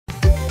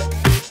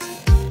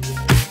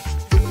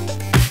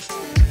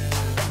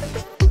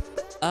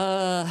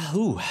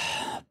Ooh,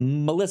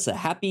 Melissa,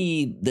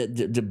 happy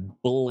the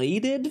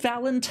belated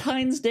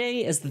Valentine's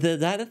Day. Is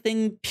that a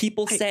thing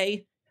people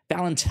say?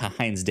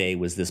 Valentine's Day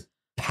was this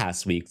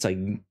past week. So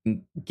I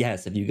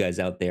guess if you guys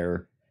out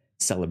there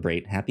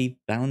celebrate happy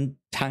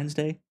Valentine's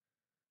Day, is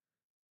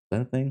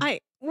that a thing?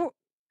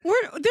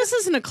 This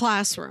isn't a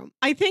classroom.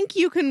 I think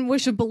you can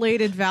wish a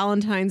belated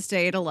Valentine's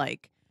Day to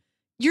like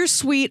your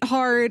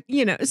sweetheart,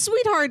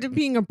 sweetheart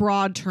being a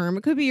broad term.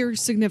 It could be your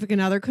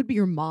significant other, could be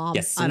your mom.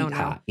 Yes, I don't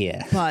know.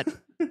 Yeah. But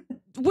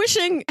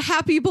wishing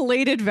happy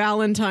belated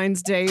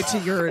Valentine's Day to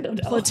your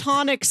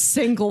platonic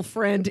single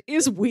friend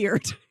is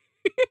weird.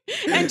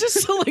 And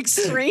just to like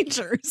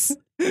strangers.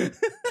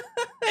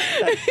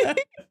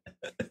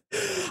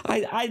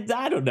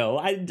 I don't know.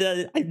 I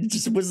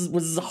just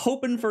was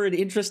hoping for an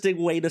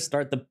interesting way to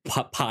start the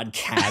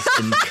podcast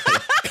and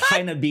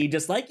kind of be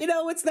just like,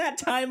 it's that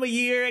time of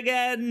year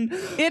again.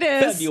 It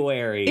is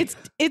February.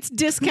 It's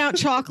discount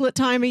chocolate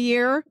time of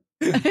year.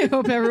 I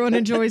hope everyone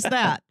enjoys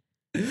that.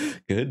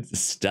 Good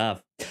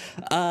stuff.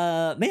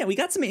 Man, we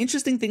got some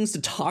interesting things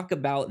to talk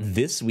about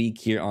this week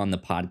here on the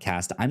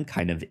podcast. I'm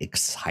kind of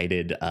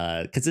excited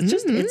because it's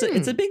just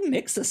it's a big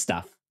mix of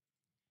stuff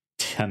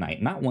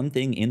tonight. Not one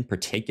thing in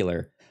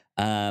particular.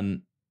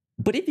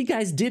 But if you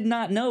guys did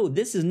not know,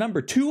 this is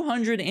number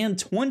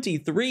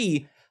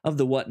 223 of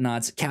the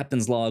Whatnauts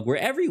Captain's Log, where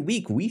every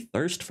week we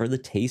thirst for the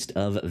taste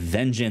of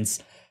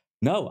vengeance.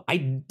 No, I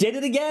did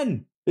it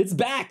again. It's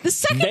back. The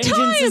second Vengeance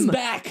time is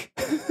back.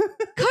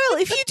 Kyle,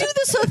 if you do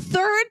this a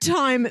third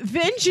time,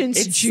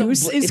 vengeance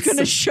juice is going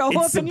to show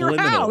up in your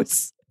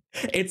house.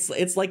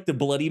 It's like the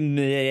Bloody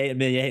Mary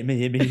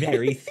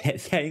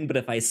thing, but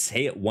if I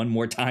say it one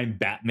more time,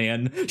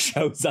 Batman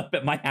shows up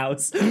at my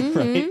house,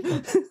 right?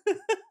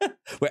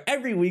 Where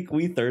every week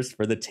we thirst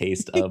for the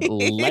taste of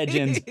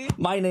legend.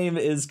 My name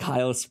is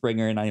Kyle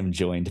Springer, and I am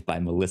joined by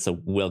Melissa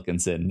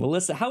Wilkinson.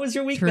 Melissa, how was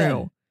your week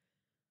been?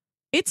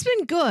 It's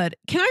been good.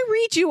 Can I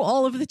read you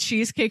all of the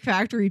Cheesecake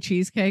Factory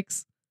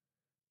cheesecakes?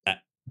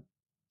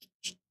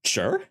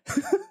 Sure.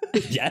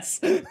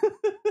 Yes.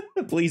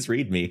 Please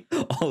read me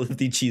all of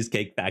the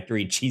Cheesecake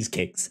Factory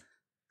cheesecakes.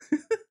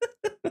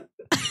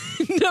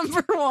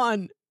 Number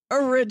 1,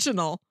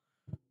 original.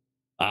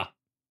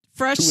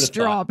 Fresh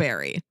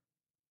strawberry.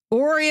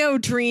 Oreo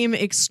Dream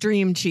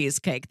Extreme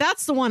Cheesecake.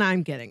 That's the one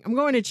I'm getting. I'm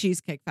going to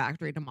Cheesecake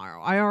Factory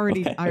tomorrow. I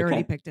already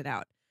picked it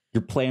out.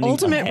 You're planning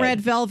Ultimate ahead.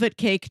 Red Velvet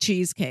Cake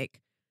Cheesecake.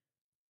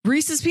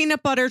 Reese's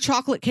Peanut Butter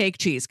Chocolate Cake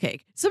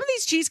Cheesecake. Some of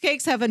these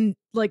cheesecakes have a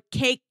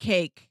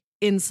cake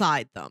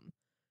inside them.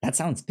 That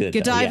sounds good.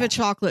 Godiva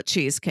Chocolate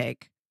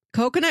Cheesecake.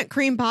 Coconut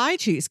Cream Pie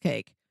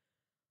Cheesecake.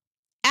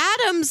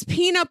 Adam's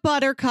Peanut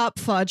Butter Cup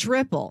Fudge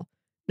Ripple.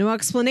 No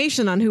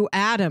explanation on who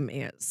Adam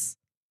is.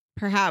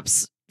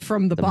 Perhaps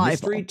from the Bible.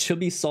 Mystery to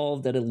be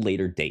solved at a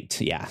later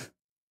date. Yeah.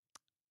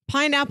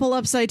 Pineapple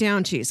Upside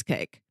Down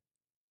Cheesecake.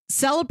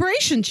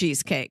 Celebration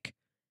Cheesecake.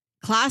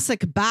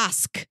 Classic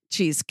Basque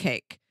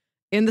Cheesecake.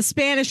 In the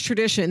Spanish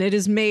tradition, it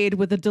is made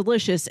with a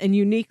delicious and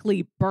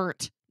uniquely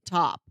burnt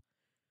top.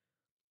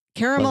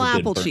 Caramel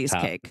apple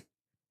cheesecake.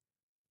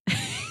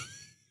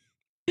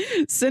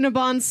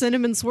 Cinnabon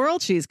cinnamon swirl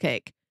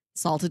cheesecake.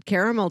 Salted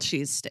caramel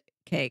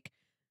cheesecake.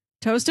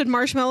 Toasted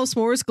marshmallow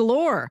s'mores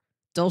galore.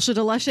 Dulce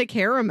de leche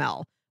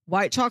caramel.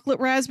 White chocolate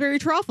raspberry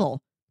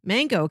truffle.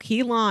 Mango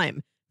key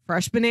lime.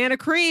 Fresh banana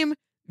cream.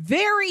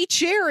 Very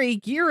cherry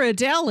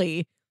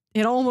Ghirardelli.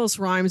 It almost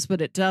rhymes, but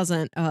it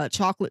doesn't.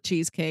 Chocolate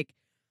cheesecake.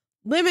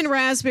 Lemon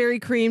raspberry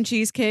cream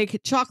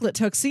cheesecake. Chocolate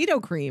tuxedo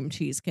cream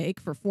cheesecake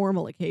for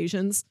formal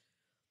occasions.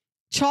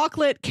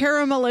 Chocolate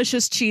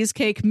caramelicious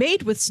cheesecake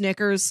made with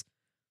Snickers.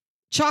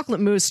 Chocolate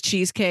mousse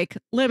cheesecake.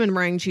 Lemon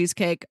meringue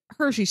cheesecake.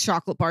 Hershey's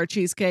chocolate bar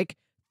cheesecake.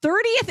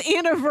 30th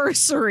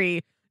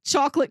anniversary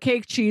chocolate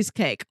cake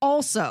cheesecake.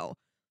 Also,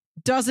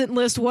 doesn't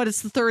list what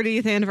it's the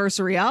 30th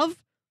anniversary of.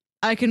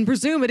 I can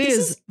presume it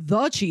is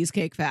the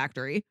Cheesecake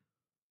Factory.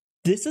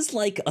 This is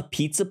like a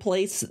pizza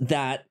place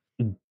that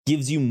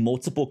gives you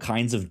multiple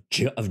kinds of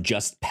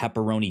just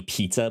pepperoni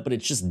pizza, but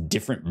it's just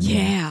different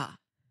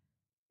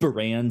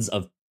brands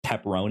of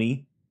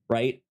pepperoni,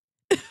 right?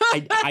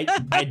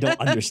 I don't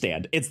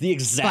understand. It's the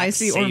exact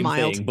spicy same or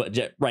mild thing,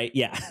 but right,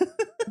 yeah.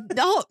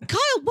 Oh,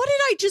 Kyle, what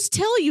did I just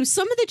tell you?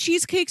 Some of the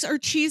cheesecakes are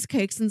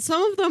cheesecakes, and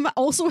some of them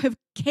also have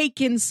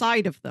cake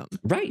inside of them.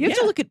 Right, you have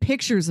to look at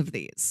pictures of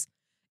these.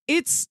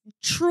 It's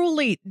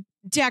truly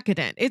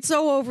decadent. It's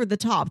so over the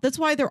top. That's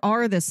why there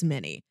are this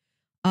many.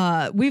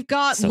 We've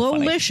got so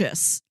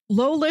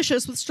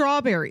Lowlicious with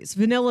strawberries,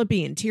 vanilla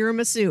bean,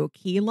 tiramisu,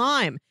 key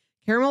lime,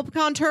 caramel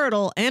pecan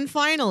turtle, and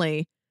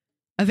finally,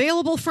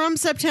 available from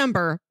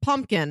September,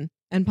 pumpkin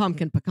and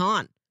pumpkin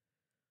pecan.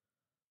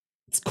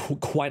 It's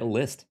quite a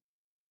list.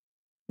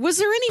 Was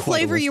there any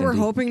flavor you were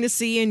hoping to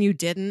see and you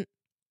didn't?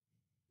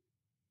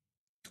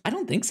 I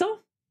don't think so.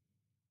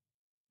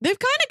 They've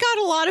kind of got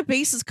a lot of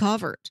bases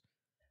covered.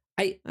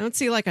 I don't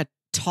see like a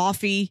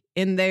toffee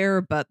in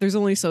there, but there's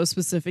only so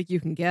specific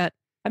you can get.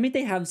 I mean,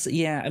 they have,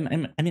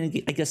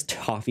 I guess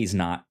toffee's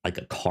not like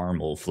a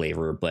caramel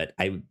flavor, but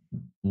I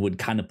would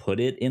kind of put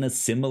it in a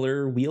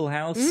similar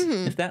wheelhouse,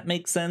 if that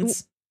makes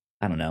sense.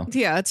 I don't know.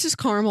 Yeah, it's just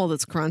caramel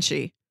that's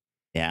crunchy.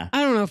 Yeah.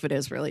 I don't know if it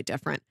is really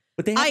different.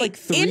 But they have like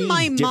three in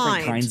my different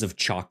mind, kinds of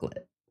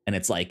chocolate. And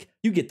it's like,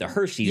 you get the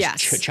Hershey's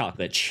Yes.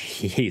 chocolate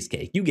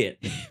cheesecake. You get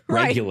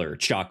Right. regular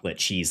chocolate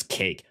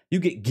cheesecake. You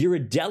get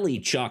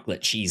Ghirardelli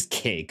chocolate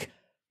cheesecake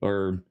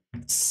or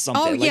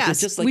something. Oh, like, yes.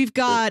 it's just like, We've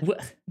got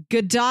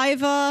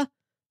Godiva,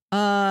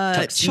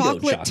 Tuxedo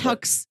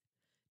chocolate.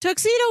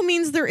 Tuxedo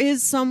means there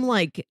is some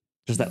like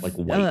there's that like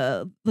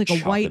white like a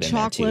white chocolate in there, too.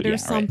 chocolate Yeah, or right.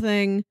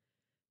 something.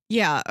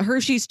 Yeah,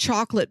 Hershey's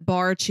chocolate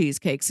bar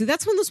cheesecake. So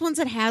that's one of those ones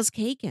that has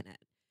cake in it.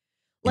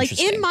 Like in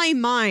Interesting. my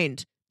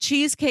mind,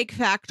 Cheesecake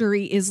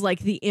Factory is like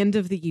the end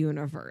of the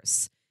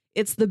universe.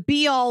 It's the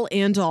be all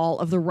end all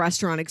of the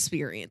restaurant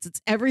experience.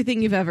 It's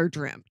everything you've ever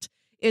dreamt.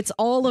 It's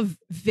all of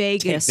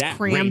Vegas Take that,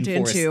 crammed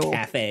Rainforest into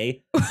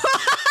Cafe.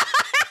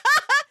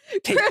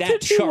 Take crammed that,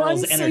 into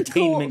Charles one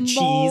Entertainment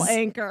single mall Cheese.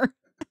 anchor.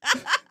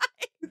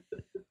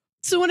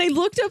 So when I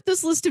looked up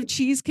this list of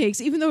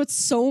cheesecakes, even though it's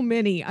so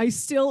many, I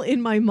still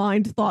in my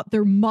mind thought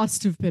there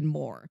must have been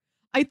more.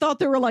 I thought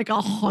there were like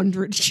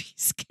 100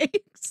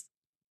 cheesecakes.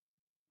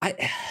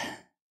 I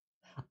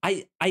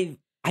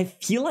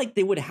feel like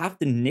they would have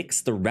to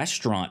nix the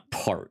restaurant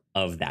part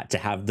of that to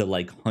have the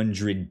like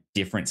 100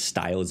 different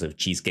styles of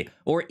cheesecake,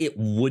 or it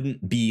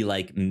wouldn't be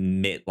like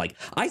like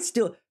I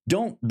still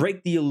don't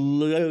break the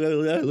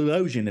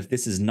illusion if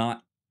this is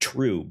not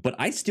true, but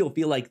I still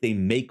feel like they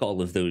make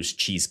all of those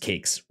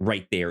cheesecakes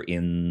right there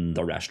in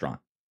the restaurant.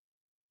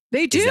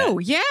 They do,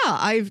 yeah.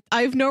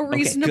 I've no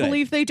reason to good.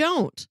 believe they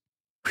don't.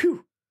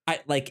 Whew.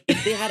 I like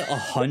if they had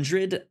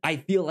 100, I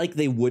feel like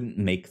they wouldn't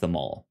make them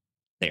all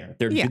there.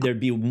 There'd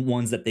be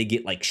ones that they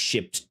get like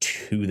shipped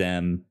to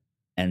them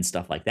and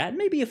stuff like that.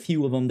 Maybe a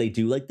few of them they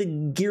do, like the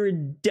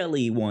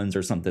Ghirardelli ones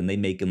or something. They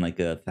make in like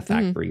a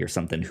factory or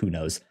something. Who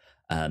knows?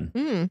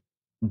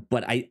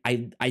 But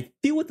I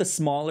feel with a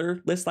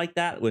smaller list like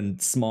that, when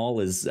small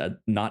is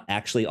not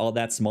actually all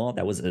that small.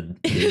 That was a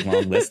big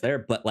long list there,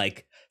 but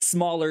like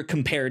smaller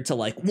compared to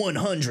like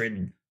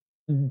 100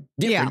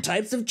 different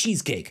types of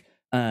cheesecake.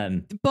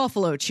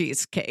 Buffalo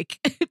cheesecake,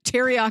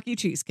 teriyaki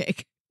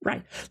cheesecake.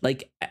 Right.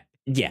 Like,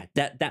 yeah,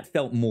 that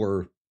felt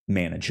more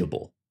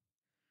manageable,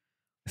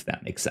 if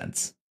that makes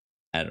sense.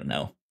 I don't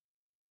know.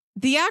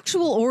 The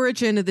actual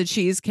origin of the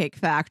Cheesecake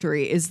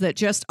Factory is that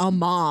just a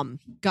mom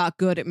got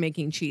good at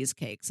making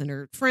cheesecakes and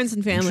her friends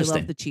and family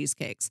loved the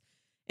cheesecakes.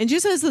 And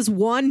just has this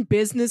one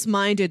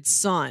business-minded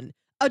son,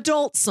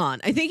 adult son.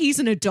 I think he's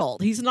an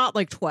adult. He's not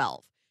like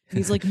 12. And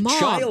he's like, Mom,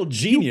 child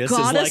genius you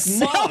gotta is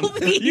like, Mom,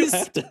 these. you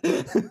have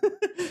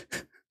to.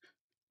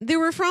 They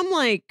were from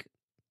like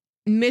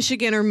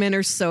Michigan or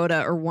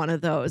Minnesota or one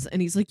of those.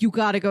 And he's like, you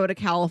got to go to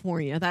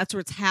California. That's where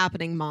it's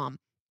happening, Mom.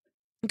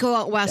 Go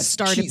out west,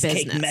 start a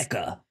business.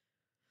 Mecca.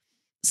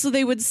 So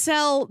they would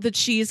sell the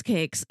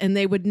cheesecakes and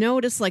they would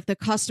notice like the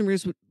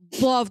customers would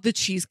love the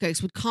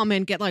cheesecakes, would come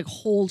in, get like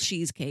whole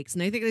cheesecakes.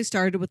 And I think they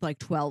started with like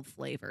 12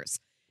 flavors.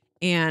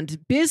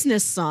 And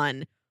business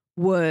son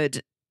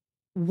would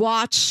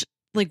watch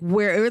like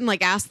where and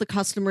like ask the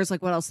customers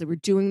like what else they were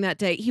doing that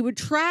day. He would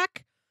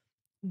track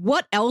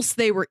what else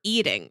they were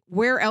eating,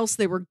 where else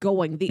they were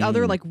going, the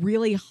other like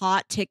really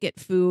hot ticket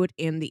food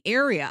in the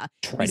area.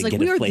 He's like,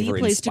 we are the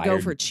place to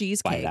go for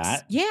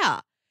cheesecakes.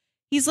 Yeah.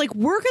 He's like,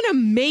 we're going to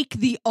make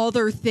the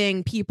other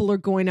thing people are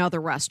going to other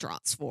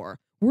restaurants for.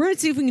 We're going to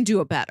see if we can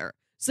do it better.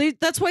 So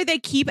that's why they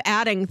keep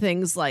adding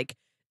things like,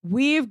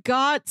 we've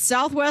got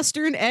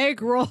Southwestern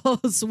egg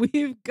rolls.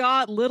 We've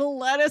got little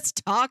lettuce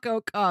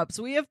taco cups.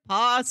 We have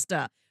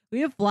pasta.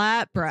 We have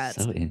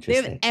flatbreads. So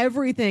interesting. They have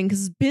everything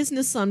because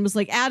business son was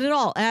like, add it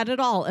all, add it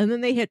all. And then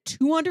they hit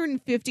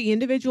 250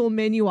 individual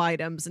menu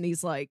items. And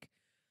he's like,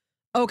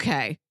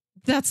 okay,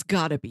 that's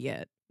got to be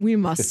it. We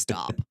must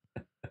stop.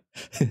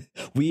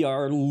 We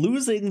are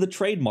losing the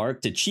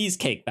trademark to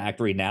Cheesecake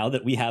Factory now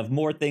that we have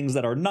more things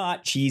that are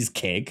not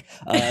cheesecake.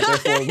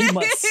 Therefore, we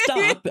must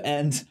stop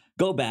and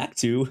go back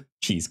to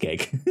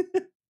cheesecake.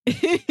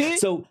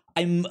 So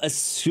I'm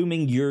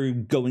assuming you're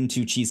going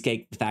to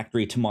Cheesecake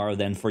Factory tomorrow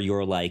then for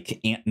your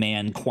like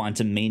Ant-Man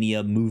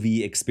Quantumania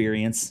movie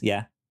experience.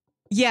 Yeah.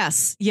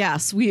 Yes.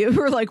 We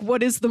were like,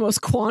 what is the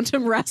most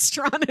quantum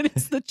restaurant? And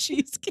it's the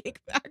Cheesecake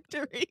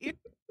Factory.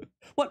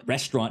 What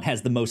restaurant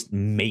has the most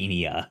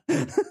mania?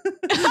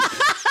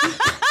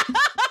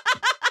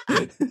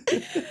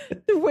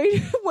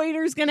 The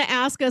waiter's going to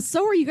ask us,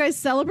 so are you guys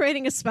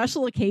celebrating a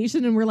special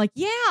occasion? And we're like,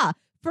 yeah,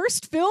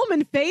 first film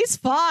in phase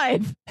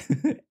 5.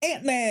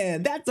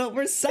 Ant-Man, that's what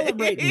we're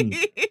celebrating.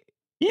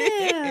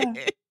 Yeah.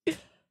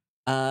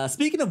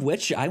 Speaking of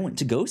which, I went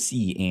to go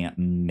see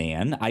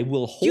Ant-Man. I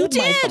will hold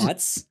my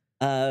thoughts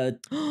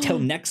till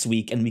next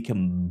week, and we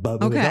can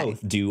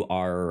both do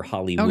our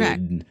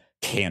Hollywood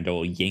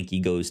candle Yankee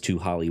goes to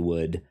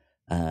Hollywood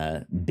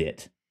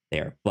bit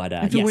there. But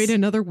have to wait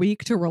another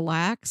week to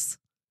relax.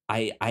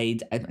 I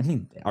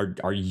mean,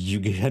 are you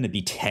gonna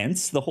be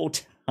tense the whole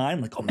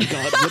time? Like, oh my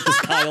god, what does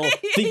Kyle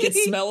think it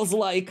smells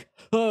like?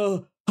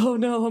 Oh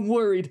no, I'm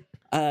worried.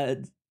 I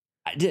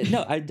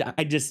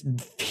just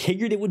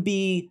figured it would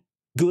be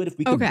good if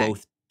we could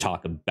both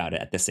talk about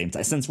it at the same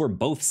time since we're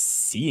both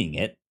seeing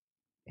it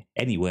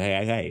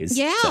anyways.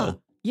 Yeah.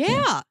 So,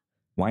 yeah.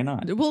 Why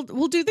not?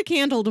 We'll do the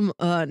candle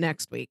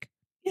next week.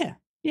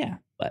 Yeah.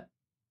 But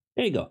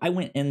there you go. I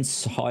went and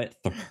saw it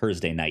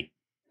Thursday night.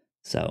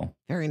 So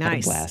very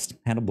nice.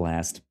 Had a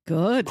blast.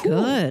 Good,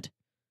 cool. Good.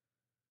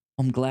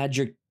 I'm glad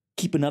you're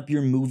keeping up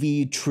your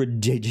movie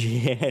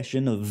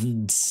tradition of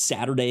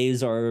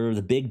Saturdays are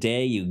the big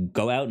day. You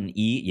go out and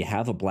eat, you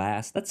have a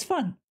blast. That's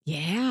fun.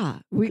 Yeah,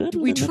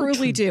 we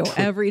truly do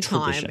every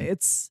time.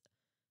 It's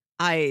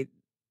I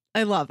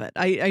love it.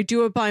 I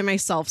do it by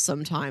myself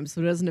sometimes,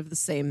 so it doesn't have the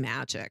same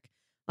magic.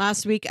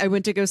 Last week, I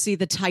went to go see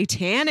the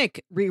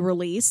Titanic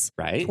re-release.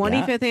 Right.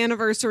 25th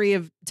anniversary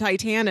of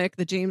Titanic,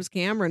 the James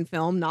Cameron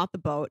film, not the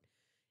boat,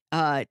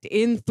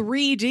 in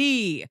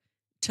 3D.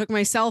 Took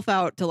myself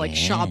out to like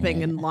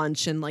shopping and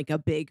lunch and like a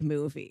big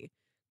movie.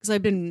 Because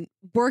I've been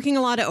working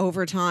a lot of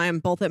overtime,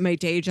 both at my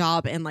day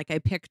job and like I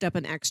picked up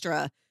an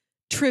extra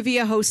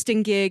trivia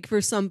hosting gig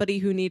for somebody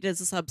who needed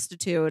as a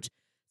substitute.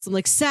 So I'm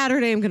like,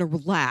 Saturday, I'm going to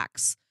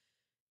relax.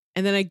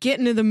 And then I get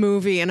into the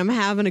movie and I'm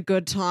having a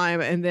good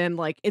time. And then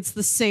like, it's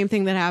the same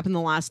thing that happened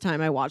the last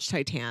time I watched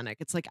Titanic.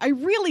 It's like, I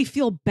really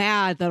feel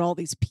bad that all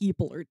these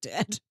people are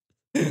dead.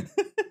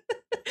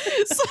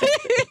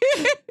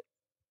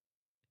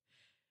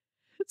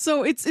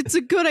 So it's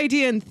a good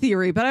idea in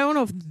theory, but I don't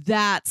know if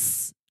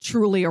that's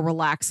truly a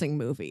relaxing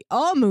movie.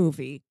 A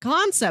movie,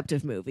 concept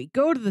of movie.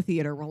 Go to the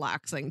theater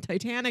relaxing.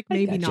 Titanic,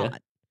 maybe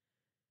not.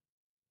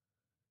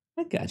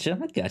 I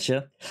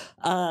gotcha.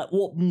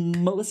 Well,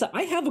 Melissa,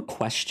 I have a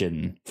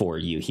question for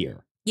you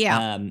here.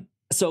 Yeah.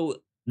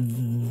 So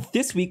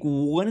this week,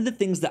 one of the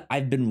things that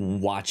I've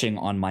been watching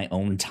on my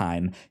own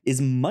time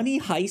is Money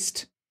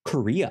Heist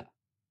Korea.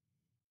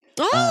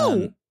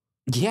 Oh.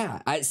 Yeah.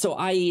 I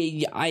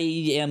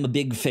am a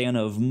big fan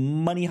of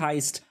Money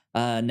Heist,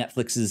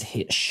 Netflix's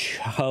hit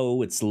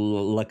show. It's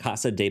La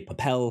Casa de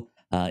Papel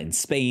in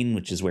Spain,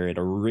 which is where it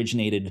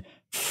originated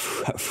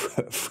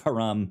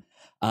from.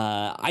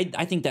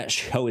 I think that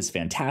show is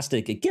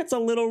fantastic. It gets a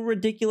little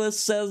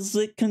ridiculous as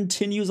it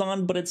continues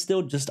on, but it's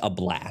still just a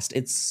blast.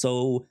 It's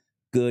so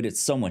good.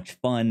 It's so much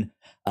fun.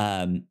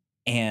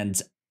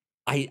 And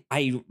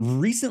I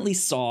recently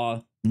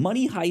saw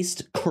Money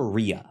Heist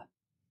Korea.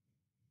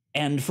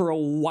 And for a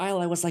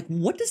while I was like,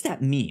 what does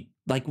that mean?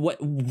 Like,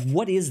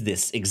 what is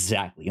this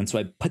exactly? And so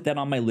I put that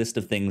on my list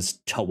of things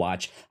to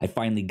watch. I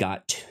finally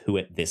got to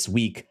it this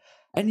week.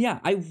 And yeah,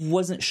 I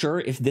wasn't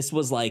sure if this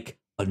was like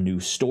a new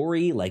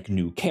story, like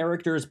new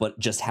characters, but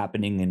just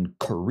happening in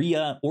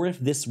Korea, or if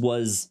this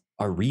was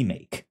a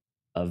remake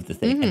of the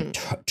thing. And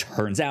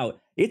turns out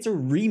it's a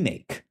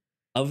remake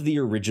of the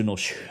original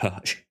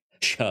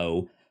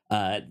show.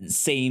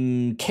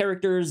 Same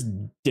characters,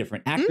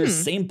 different actors,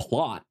 same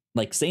plot,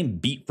 like same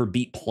beat for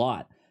beat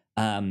plot.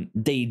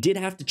 They did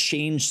have to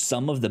change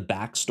some of the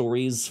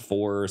backstories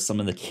for some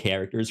of the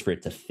characters for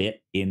it to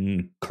fit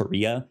in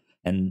Korea,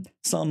 and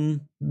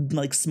some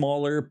like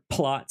smaller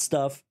plot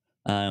stuff.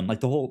 Like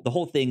the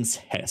whole thing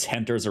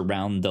centers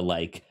around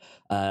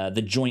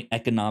the joint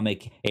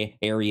economic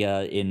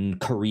area in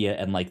Korea,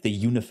 and like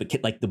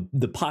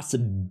the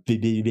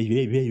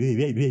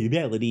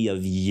possibility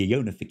of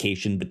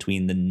unification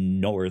between the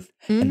North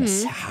and the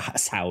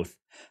South.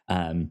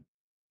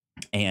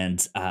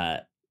 And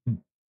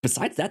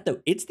besides that,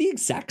 though, it's the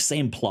exact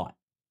same plot.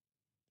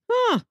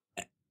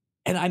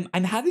 And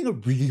I'm having a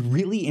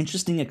really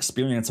interesting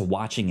experience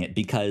watching it,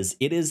 because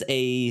it is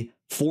a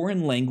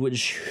foreign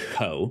language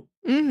show.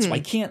 So I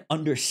can't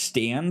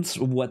understand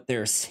what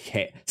they're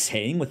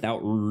saying without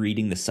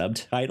reading the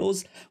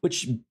subtitles,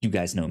 which you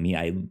guys know me.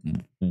 I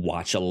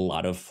watch a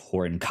lot of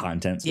foreign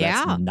content, so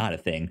that's not a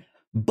thing.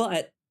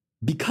 But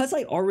because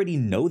I already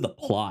know the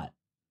plot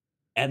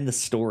and the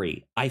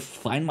story, I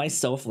find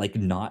myself like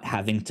not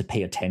having to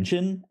pay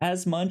attention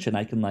as much, and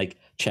I can like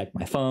check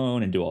my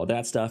phone and do all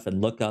that stuff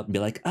and look up and be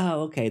like,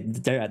 oh, okay,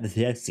 they're at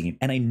this scene,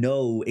 and I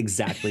know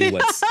exactly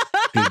what's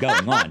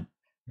going on.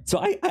 So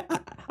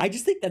I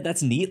just think that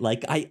that's neat.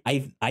 Like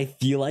I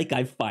feel like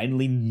I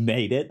finally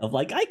made it, of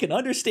like I can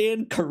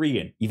understand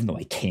Korean, even though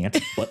I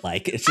can't. But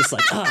like it's just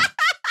like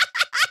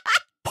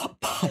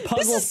puzzle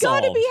this has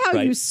solved, got to be how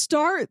right? you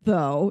start,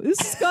 though. This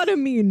has got to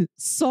mean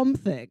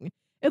something.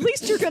 At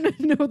least you're going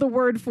to know the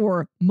word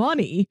for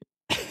money.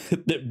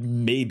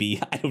 Maybe,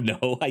 I don't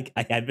know. I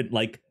haven't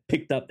like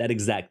picked up that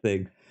exact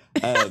thing.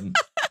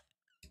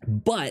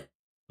 But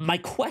my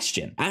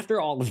question,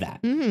 after all of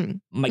that,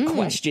 my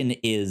question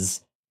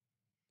is,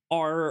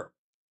 are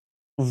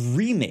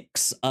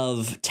remakes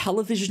of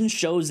television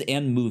shows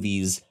and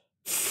movies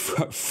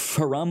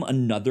from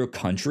another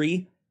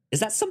country, is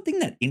that something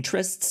that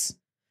interests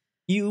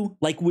you?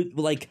 I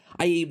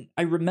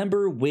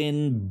remember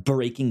when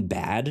Breaking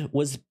Bad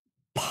was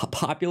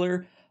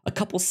popular. A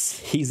couple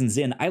seasons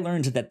in, I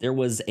learned that there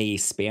was a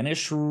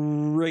Spanish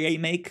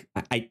remake.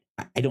 I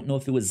don't know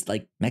if it was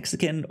like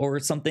Mexican or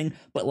something,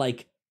 but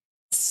like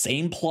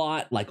same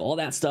plot, like all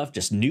that stuff,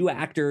 just new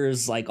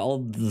actors, like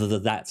all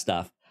that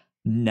stuff.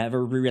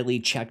 Never really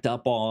checked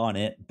up on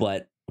it,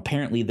 but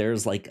apparently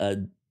there's like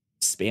a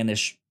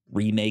Spanish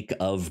remake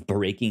of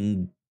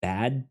Breaking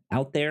Bad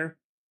out there?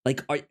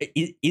 Like,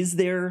 is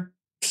there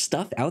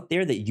stuff out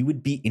there that you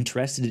would be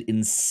interested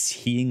in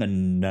seeing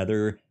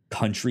another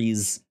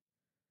country's,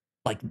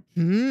 like,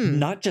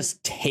 not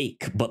just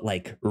take, but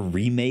like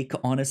remake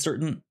on a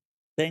certain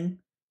thing?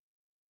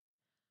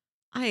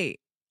 I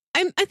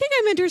think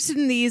I'm interested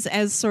in these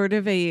as sort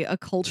of a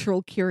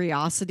cultural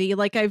curiosity.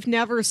 Like, I've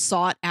never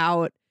sought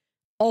out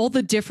all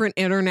the different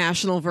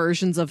international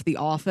versions of The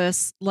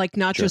Office, like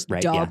not just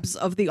dubs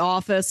of The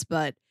Office,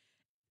 but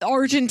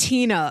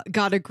Argentina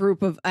got a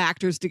group of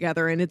actors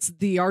together and it's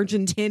the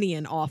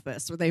Argentinian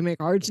Office where they make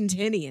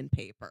Argentinian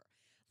paper.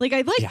 Like,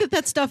 I like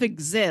that stuff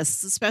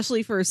exists,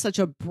 especially for such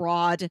a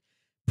broad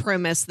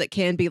premise that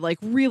can be like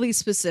really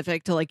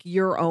specific to like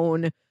your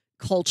own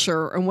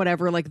culture and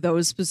whatever like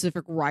those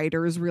specific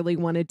writers really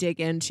want to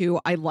dig into.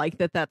 I like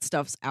that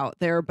stuff's out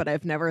there, but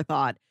I've never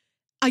thought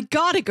I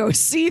gotta go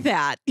see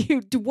that.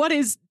 What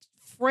is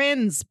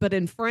Friends but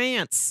in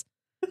France?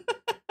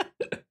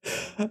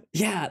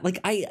 Yeah, like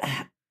I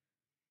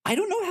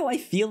don't know how I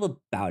feel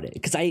about it,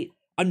 because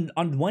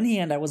on one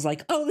hand I was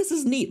like, oh, this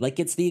is neat, like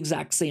it's the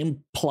exact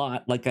same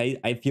plot, like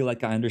I feel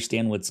like I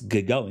understand what's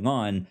going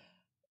on,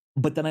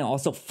 but then I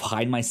also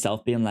find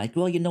myself being like,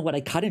 well, you know what,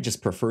 I kind of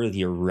just prefer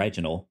the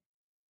original.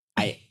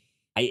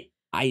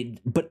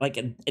 But like,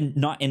 and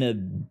not in a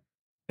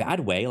bad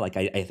way. Like,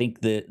 I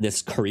think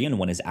this Korean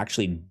one is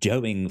actually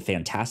doing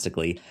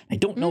fantastically. I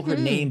don't know her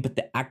name, but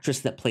the actress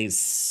that plays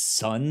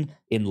Sun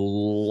in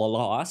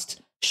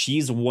Lost,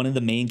 she's one of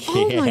the main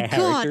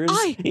characters.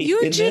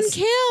 Yoon Jin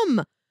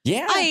Kim.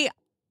 Yeah.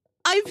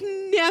 I've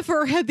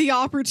never had the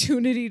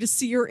opportunity to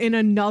see her in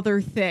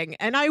another thing,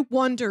 and I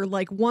wonder,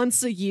 like,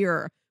 once a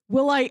year,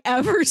 will I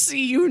ever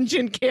see Yoon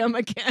Jin Kim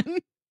again?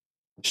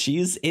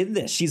 She's in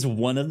this. She's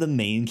one of the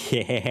main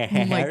characters.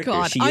 Oh my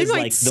God. I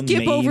might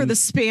skip over the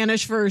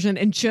Spanish version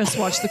and just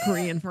watch the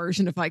Korean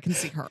version if I can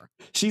see her.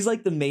 She's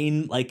like the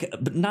main, like,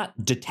 but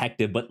not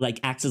detective, but like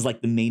acts as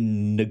like the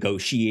main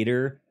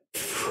negotiator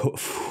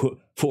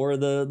for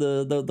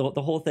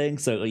the whole thing.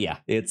 So yeah,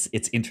 it's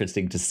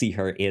interesting to see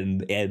her in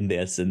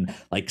this and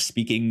like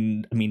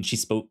speaking. I mean, she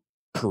spoke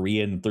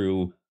Korean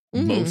through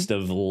most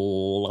of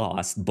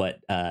Lost, but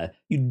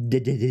you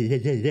didn't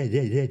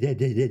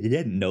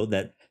know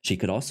that she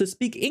could also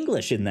speak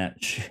English in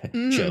that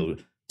show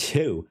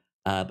too.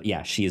 But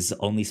yeah, she's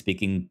only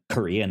speaking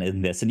Korean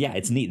in this, and yeah,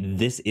 it's neat.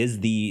 This is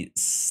the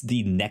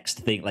next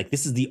thing. Like,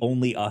 this is the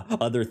only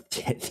other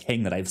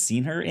thing that I've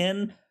seen her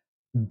in.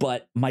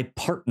 But my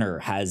partner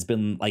has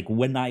been like,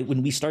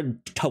 when we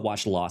started to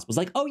watch Lost, was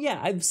like, oh yeah,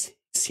 I've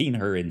seen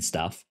her in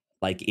stuff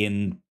like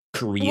in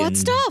Korean. What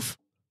stuff?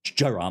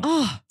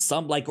 Drama,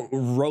 some like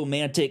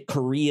romantic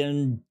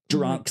Korean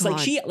drama. Because like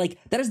she, like,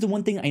 that is the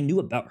one thing I knew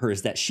about her,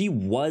 is that she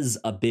was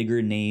a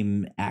bigger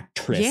name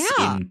actress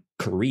in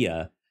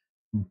Korea,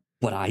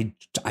 but I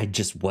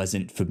just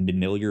wasn't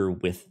familiar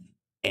with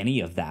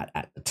any of that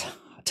at the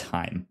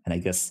time, and I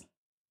guess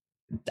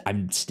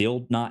I'm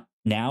still not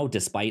now.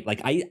 Despite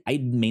like I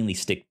mainly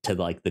stick to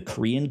like the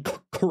Korean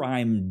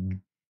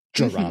crime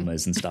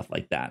dramas and stuff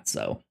like that,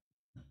 so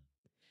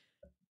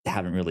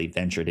haven't really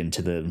ventured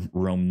into the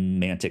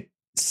romantic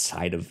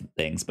side of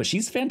things, but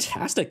she's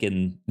fantastic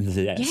in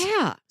this.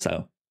 Yeah.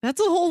 So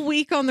that's a whole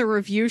week on the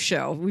review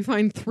show. We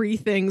find 3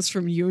 things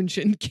from Yoon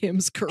Jin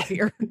Kim's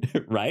career.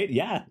 Right?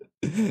 Yeah,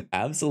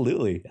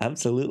 absolutely.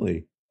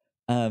 Absolutely.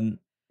 But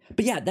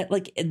yeah, that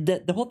like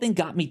the whole thing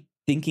got me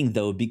thinking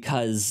though,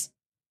 because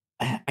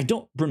I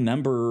don't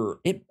remember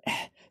it.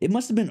 It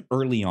must have been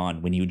early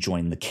on when you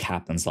joined the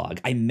Captain's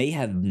Log. I may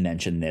have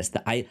mentioned this,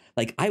 that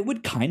I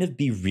would kind of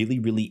be really,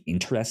 really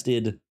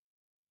interested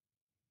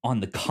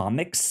on the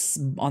comics,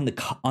 on the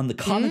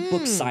comic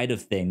book side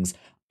of things.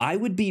 I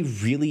would be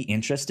really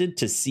interested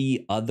to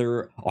see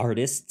other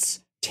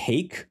artists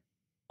take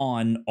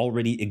on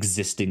already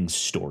existing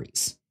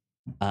stories.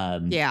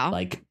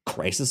 Like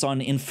Crisis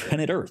on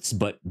Infinite Earths,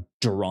 but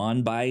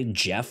drawn by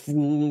Jeff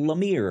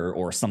Lemire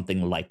or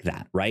something like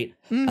that, right?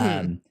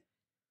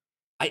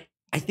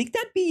 I think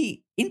that'd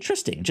be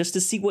interesting just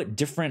to see what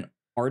different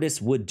artists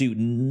would do.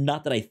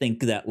 Not that I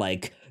think that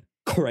like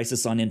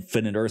Crisis on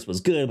Infinite Earths was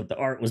good, but the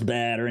art was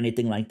bad or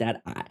anything like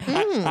that.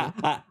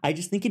 I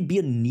just think it'd be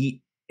a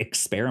neat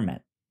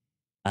experiment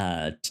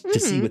to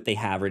see what they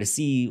have, or to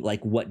see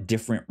like what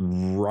different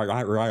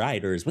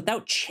writers,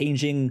 without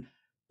changing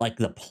like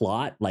the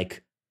plot,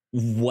 like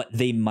what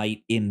they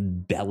might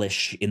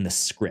embellish in the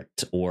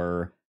script,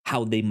 or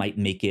how they might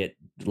make it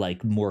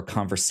like more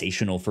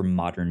conversational for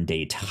modern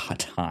day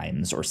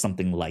times or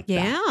something like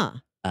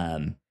that.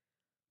 And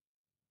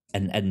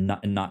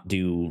not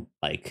do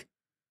like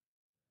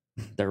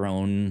their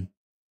own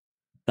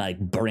like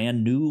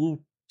brand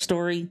new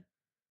story.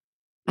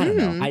 I don't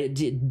know.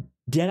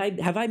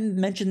 Have I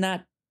mentioned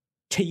that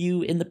to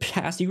you in the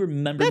past? You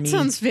remember that?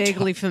 Sounds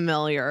vaguely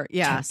familiar.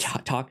 Yes.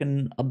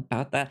 Talking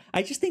about that.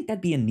 I just think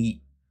that'd be a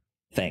neat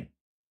thing.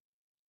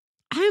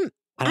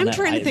 I'm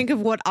trying to think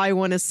of what I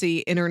want to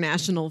see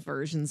international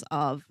versions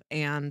of,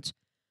 and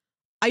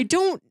not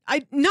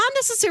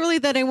necessarily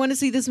that I want to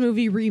see this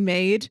movie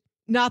remade,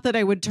 not that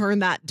I would turn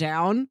that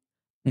down,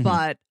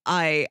 but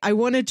I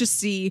want to just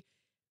see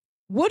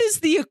what is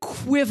the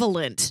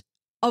equivalent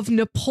of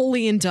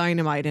Napoleon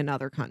Dynamite in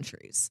other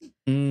countries.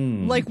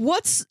 Like,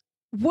 what's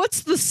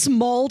the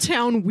small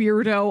town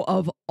weirdo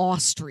of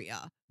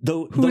Austria?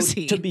 Who's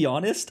he? To be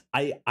honest,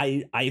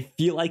 I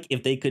feel like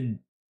if they could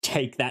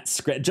take that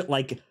script,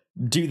 like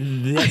do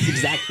this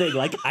exact thing,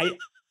 like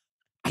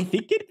I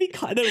think it'd be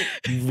kind of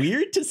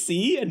weird to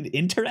see and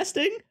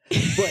interesting,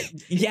 but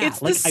yeah, it's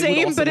the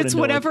same, but it's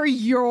whatever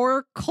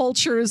your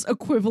culture's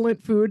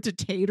equivalent food to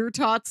tater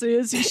tots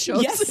is. He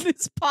shows in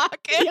his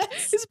pocket.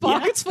 His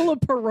pocket's full of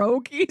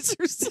pierogies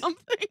or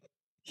something.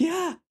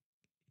 Yeah.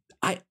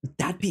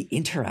 That'd be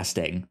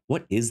interesting.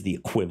 What is the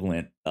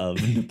equivalent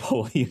of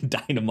Napoleon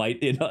Dynamite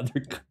in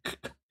other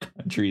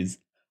countries?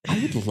 I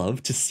would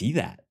love to see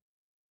that.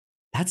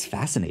 That's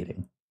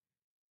fascinating.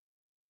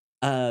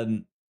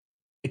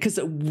 Because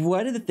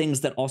one of the things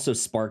that also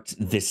sparked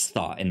this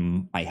thought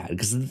in my head,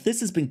 because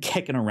this has been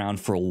kicking around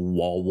for a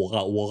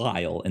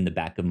while in the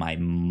back of my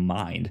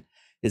mind,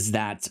 is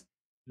that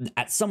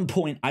at some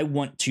point I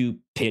want to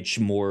pitch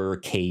more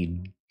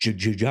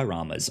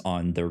K-dramas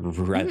on the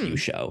review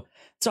show.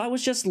 So I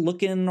was just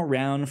looking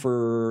around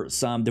for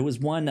some. There was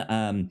one,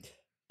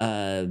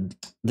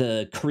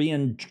 the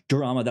Korean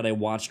drama that I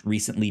watched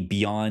recently,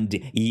 Beyond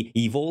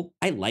Evil.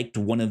 I liked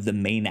one of the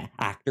main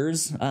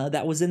actors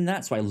that was in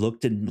that. So I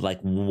looked at like,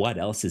 what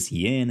else is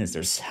he in? Is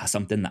there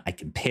something that I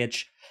can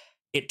pitch?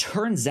 It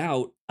turns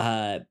out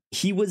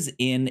he was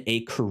in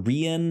a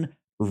Korean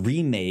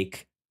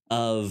remake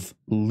of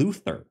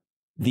Luther,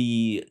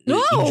 the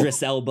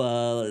Idris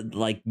Elba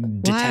like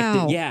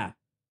detective. Wow.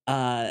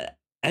 Yeah.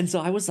 And so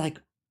I was like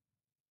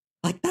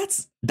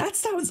that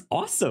sounds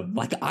awesome.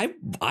 Like I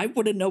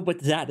want to know what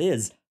that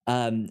is.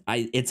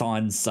 It's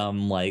on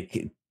some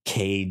like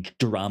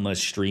K-drama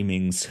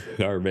streaming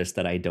service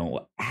that I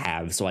don't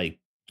have, so I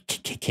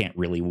can't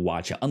really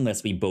watch it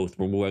unless we both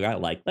were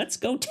like, let's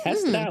go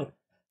test it out.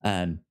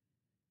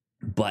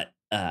 But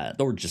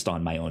or just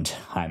on my own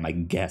time, I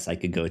guess I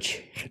could go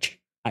check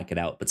it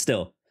out. But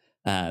still,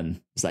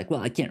 it's like,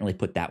 well, I can't really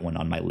put that one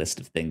on my list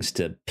of things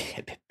to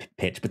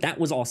pitch. But that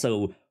was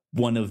also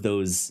one of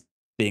those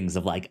things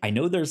of like, I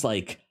know there's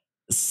like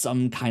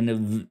some kind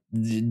of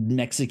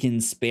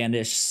Mexican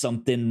Spanish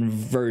something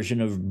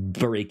version of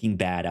Breaking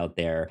Bad out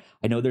there.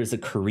 I know there's a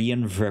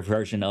Korean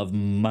version of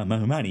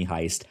Money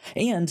Heist.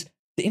 And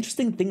the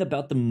interesting thing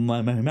about the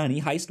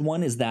Money Heist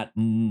one is that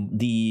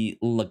the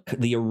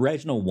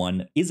original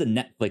one is a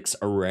Netflix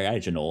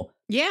original.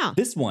 Yeah.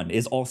 This one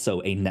is also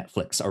a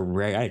Netflix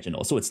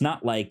original. So it's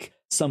not like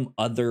some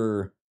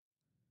other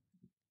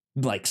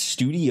like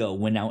studio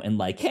went out and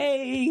like,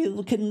 hey,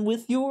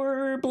 with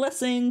your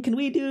blessing, can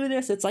we do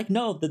this? It's like,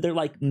 no, that they're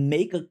like,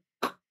 make a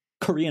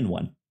Korean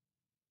one.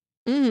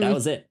 That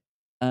was it.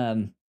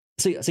 So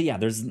yeah,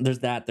 there's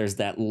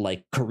that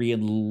like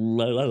Korean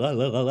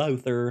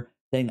Luther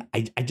thing.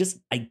 I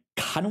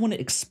kind of want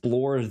to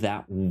explore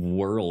that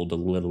world a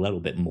little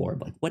bit more.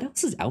 Like, what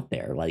else is out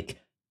there? Like,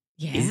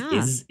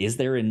 is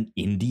there an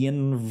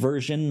Indian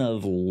version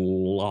of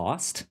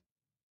Lost?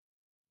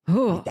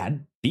 Oh,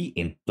 that'd be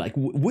in like,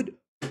 would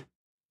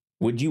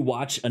you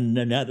watch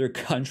another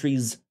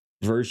country's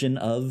version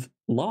of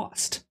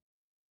Lost?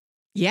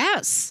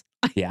 Yes.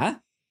 Yeah.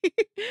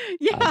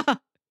 Yeah.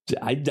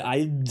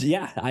 If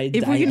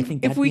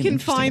we can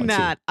find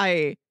that,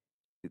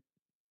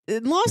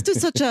 Lost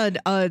is such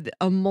a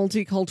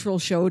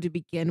multicultural show to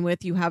begin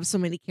with. You have so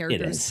many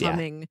characters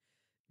coming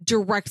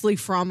directly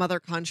from other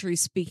countries,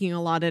 speaking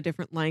a lot of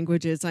different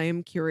languages. I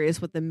am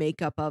curious what the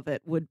makeup of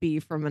it would be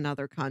from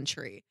another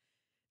country.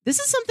 This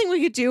is something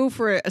we could do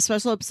for a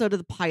special episode of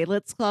the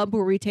Pilots Club,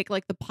 where we take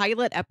like the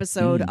pilot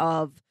episode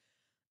of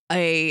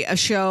a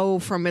show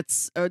from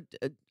its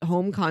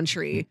home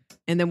country,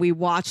 and then we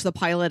watch the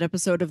pilot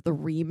episode of the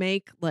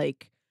remake.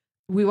 Like,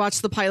 we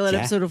watch the pilot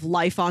episode of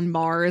Life on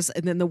Mars,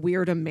 and then the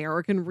weird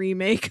American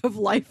remake of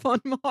Life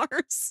on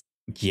Mars.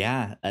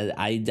 Yeah,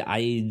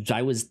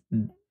 I was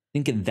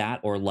thinking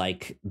that, or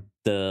like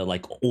the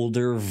like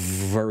older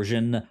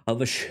version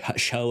of a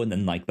show, and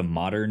then like the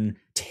modern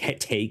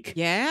take.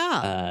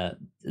 Yeah,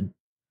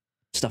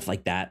 stuff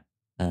like that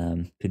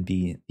could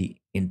be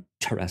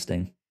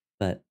interesting.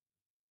 But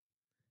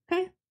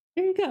okay,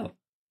 there you go.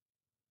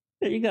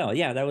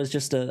 Yeah, that was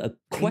just a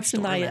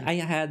question I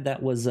had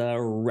that was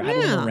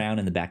rattling around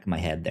in the back of my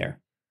head there.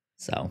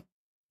 So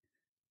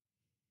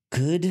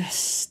good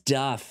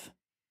stuff.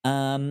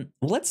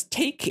 Let's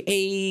take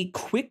a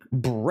quick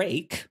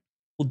break.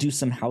 We'll do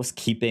some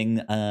housekeeping,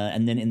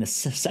 and then in the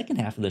second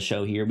half of the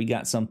show here, we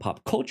got some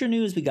pop culture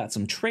news, we got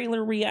some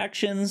trailer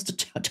reactions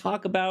to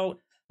talk about,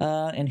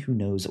 and who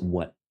knows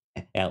what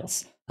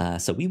else.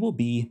 So we will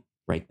be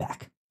right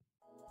back.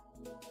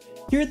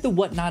 Here at the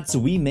Whatnauts,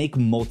 we make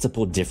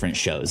multiple different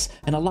shows,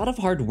 and a lot of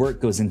hard work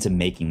goes into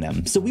making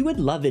them, so we would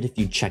love it if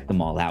you check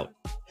them all out.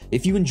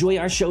 If you enjoy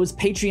our shows,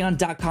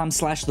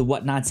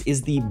 patreon.com/thewhatnauts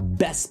is the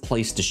best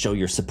place to show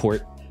your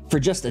support. For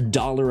just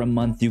 $1 a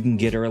month, you can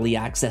get early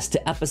access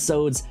to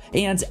episodes,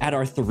 and at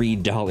our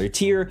 $3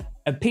 tier,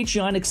 a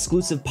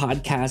Patreon-exclusive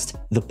podcast,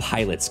 The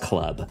Pilots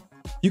Club.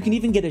 You can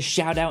even get a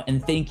shout out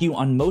and thank you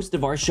on most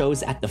of our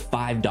shows at the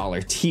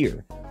 $5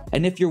 tier.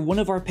 And if you're one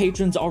of our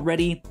patrons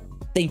already,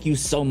 thank you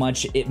so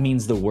much, it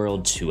means the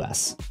world to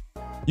us.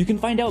 You can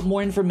find out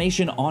more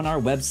information on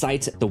our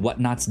website,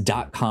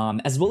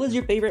 thewhatnauts.com, as well as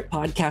your favorite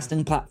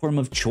podcasting platform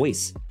of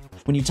choice.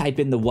 When you type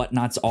in The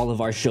Whatnauts, all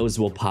of our shows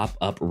will pop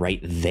up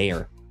right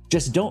there.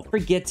 Just don't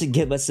forget to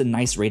give us a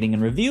nice rating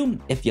and review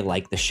if you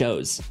like the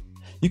shows.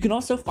 You can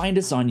also find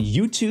us on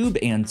YouTube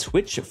and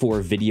Twitch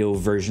for video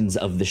versions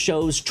of the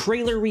shows,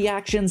 trailer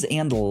reactions,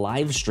 and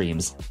live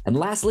streams. And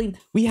lastly,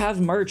 we have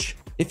merch.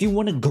 If you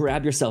want to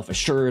grab yourself a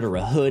shirt or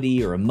a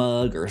hoodie or a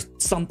mug or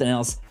something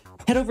else,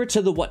 head over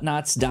to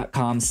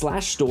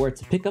thewhatnauts.com/store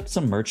to pick up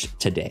some merch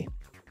today.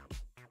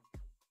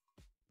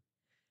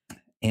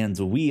 And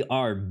we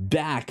are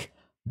back.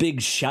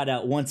 Big shout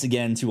out once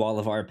again to all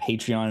of our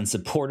Patreon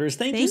supporters.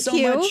 Thank you so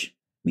much.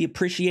 We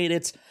appreciate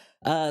it.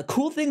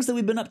 Cool things that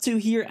we've been up to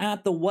here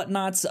at the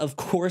Whatnauts. Of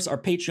course, our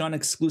Patreon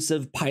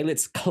exclusive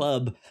Pilots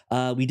Club.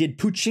 We did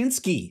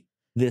Puchinsky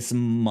this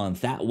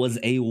month. That was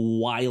a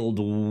wild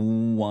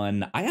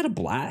one. I had a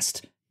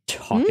blast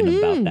talking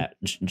about that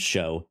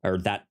show or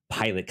that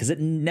pilot because it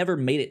never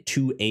made it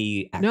to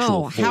a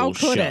actual full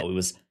show. It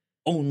was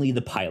only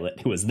the pilot.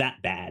 It was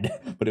that bad,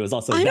 but it was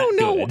also good. I don't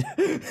know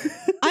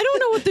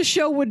what the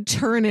show would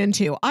turn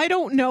into. I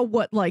don't know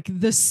what like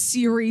the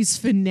series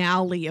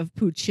finale of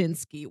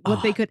Puchinsky,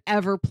 what they could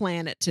ever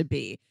plan it to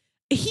be.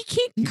 He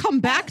can't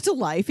come back to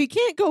life. He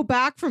can't go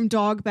back from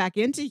dog back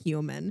into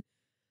human.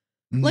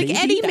 Like Maybe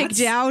Eddie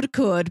McDowd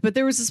could, but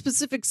there was a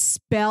specific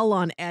spell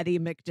on Eddie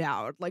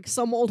McDowd. Like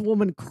some old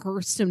woman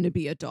cursed him to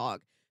be a dog.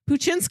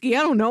 Puchinsky,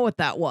 I don't know what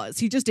that was.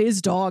 He just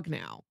is dog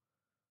now.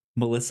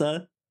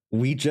 Melissa,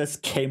 we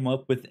just came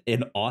up with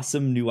an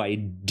awesome new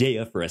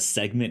idea for a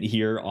segment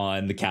here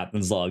on the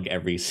Captain's Log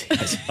every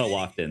so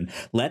often.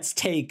 Let's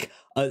take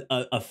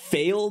a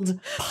failed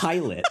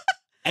pilot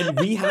and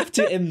we have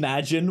to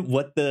imagine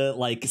what the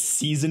like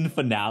season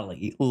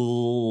finale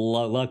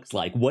looks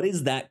like. What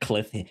is that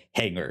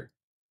cliffhanger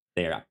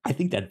there? I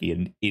think that'd be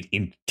an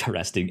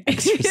interesting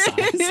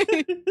exercise.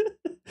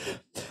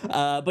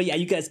 But yeah,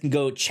 you guys can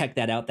go check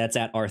that out. That's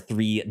at our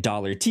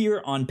 $3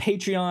 tier on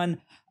Patreon.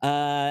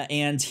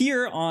 And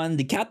here on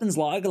the Captain's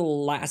Log,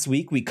 last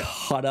week we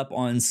caught up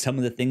on some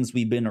of the things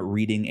we've been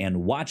reading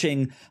and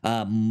watching.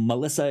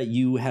 Melissa,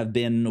 you have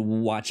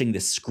been watching the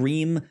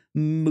Scream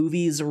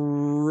movies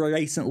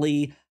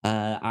recently.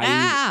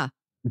 I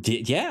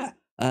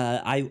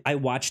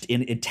watched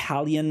an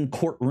Italian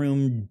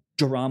courtroom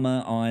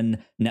drama on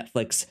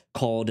Netflix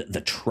called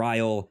The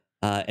Trial.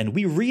 And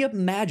we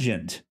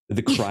reimagined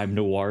the crime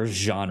noir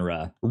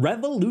genre,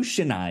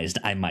 revolutionized,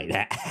 I might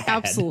add.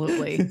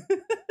 Absolutely.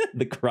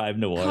 The crime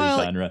noir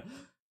genre.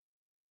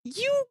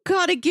 You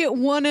gotta get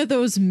one of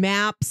those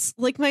maps.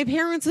 Like my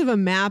parents have a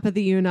map of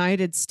the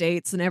United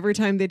States, and every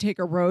time they take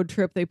a road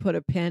trip, they put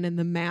a pin in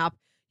the map.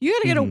 You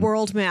gotta get a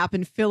world map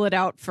and fill it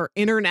out for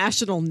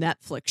international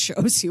Netflix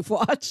shows you've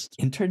watched.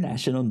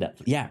 International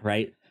Netflix, yeah,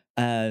 right.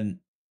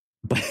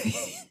 But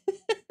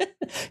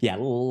yeah,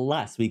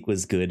 last week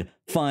was good,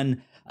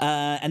 fun.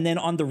 And then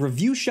on the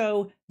review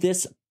show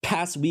this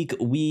past week,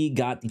 we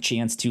got the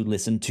chance to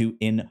listen to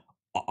an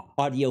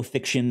audio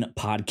fiction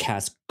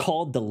podcast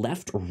called The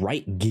Left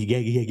Right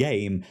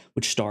Game,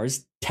 which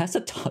stars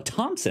Tessa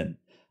Thompson.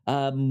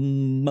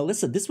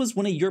 Melissa, this was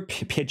one of your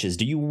pitches.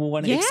 Do you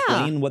want to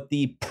explain what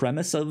the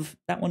premise of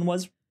that one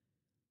was?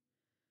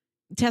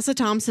 Tessa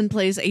Thompson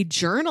plays a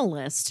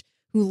journalist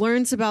who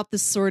learns about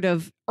this sort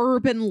of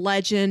urban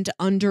legend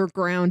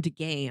underground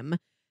game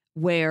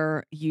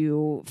where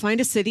you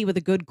find a city with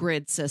a good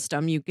grid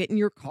system. You get in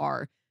your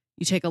car,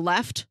 you take a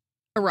left,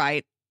 a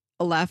right,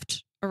 a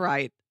left, a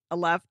right, a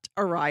left,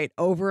 a right,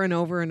 over and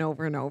over and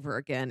over and over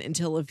again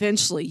until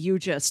eventually you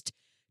just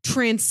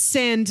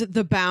transcend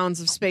the bounds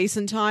of space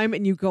and time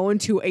and you go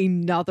into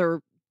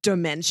another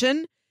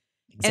dimension.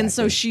 Exactly. And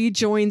so she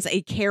joins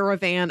a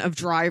caravan of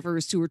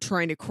drivers who are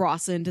trying to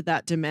cross into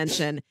that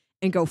dimension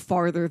and go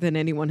farther than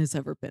anyone has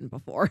ever been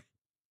before.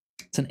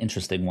 It's an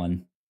interesting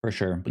one for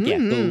sure. But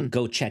yeah,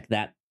 go check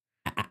that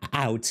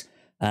out.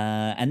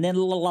 And then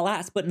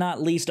last but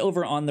not least,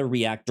 over on the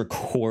Reactor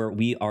Core,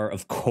 we are,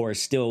 of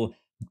course, still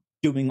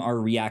doing our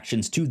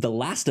reactions to The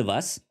Last of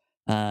Us,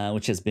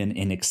 which has been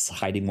an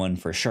exciting one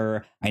for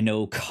sure. I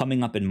know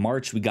coming up in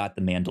March, we got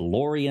The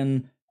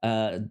Mandalorian.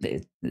 I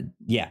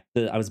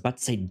was about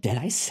to say, did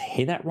I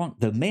say that wrong?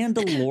 The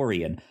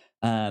Mandalorian.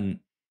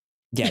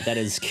 That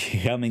is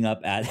coming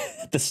up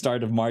at the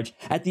start of March.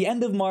 At the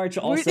end of March,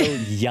 also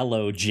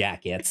Yellow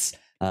Jackets,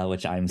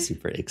 which I'm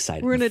super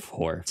excited for. We're going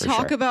to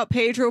talk about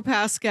Pedro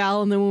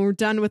Pascal, and then when we're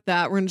done with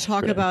that, we're going to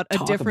talk about a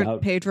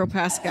different Pedro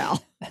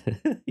Pascal.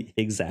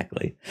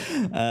 Exactly.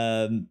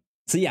 So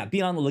yeah,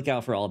 be on the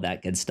lookout for all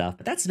that good stuff.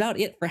 But that's about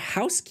it for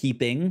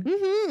housekeeping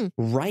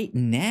right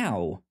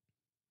now.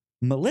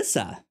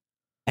 Melissa,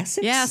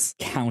 Essex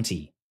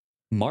County,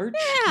 March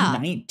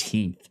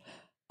 19th.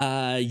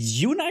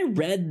 You and I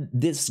read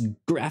this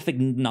graphic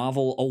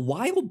novel a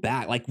while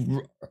back, like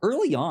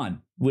early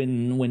on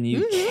when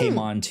you came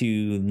on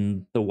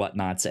to the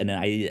Whatnauts, and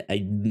I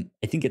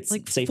think it's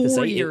like safe 4 to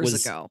say years it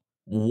was ago.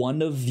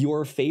 one of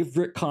your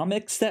favorite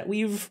comics that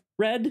we've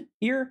read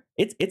here.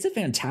 It's a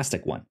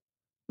fantastic one.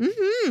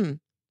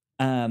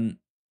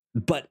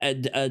 But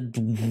a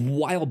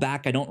while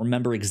back, I don't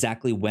remember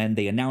exactly when,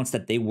 they announced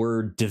that they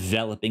were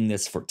developing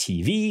this for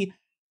TV.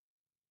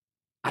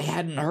 I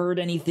hadn't heard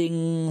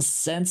anything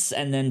since,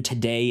 and then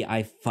today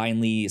I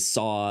finally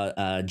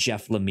saw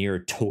Jeff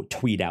Lemire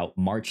tweet out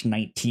March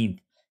 19th.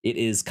 It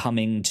is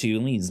coming to,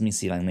 let me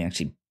see if I can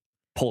actually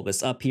pull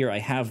this up here. I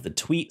have the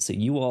tweet so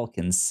you all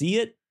can see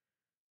it.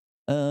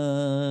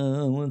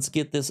 Let's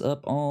get this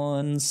up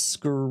on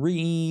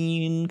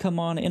screen. Come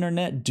on,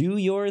 internet, do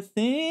your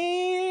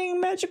thing.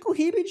 Magical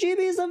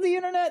heebie-jeebies of the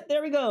internet.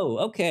 There we go.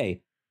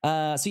 Okay.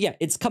 So yeah,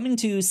 it's coming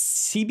to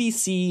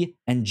CBC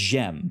and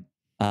Gem,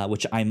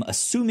 which I'm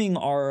assuming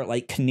are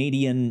like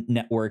Canadian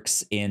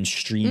networks and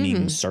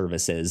streaming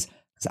services,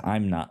 because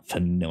I'm not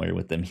familiar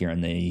with them here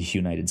in the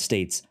United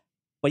States.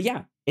 But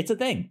yeah, it's a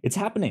thing. It's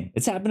happening.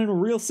 It's happening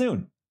real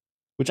soon,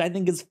 which I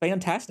think is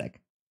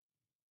fantastic.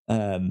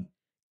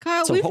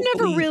 Kyle, So we've never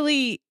hopefully-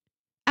 really,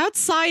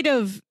 outside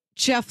of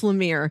Jeff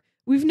Lemire,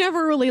 we've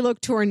never really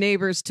looked to our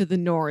neighbors to the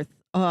north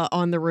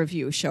on the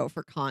review show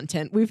for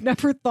content. We've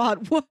never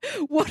thought, what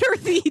are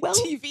the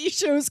TV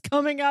shows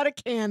coming out of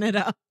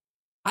Canada?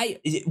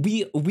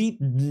 We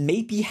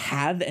maybe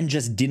have and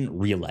just didn't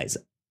realize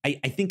it.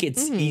 I think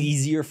it's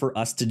easier for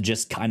us to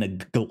just kind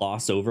of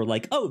gloss over,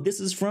 like, oh, this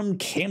is from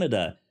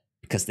Canada,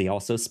 because they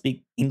also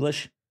speak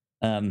English.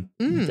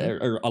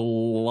 Or a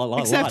lot.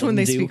 Except when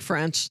they do. speak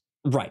French.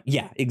 Right.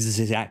 Yeah,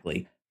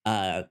 exactly.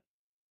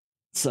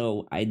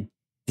 So I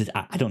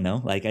don't know.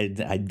 Like,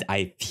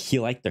 I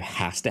feel like there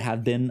has to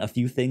have been a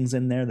few things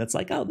in there that's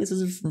like, oh, this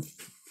is,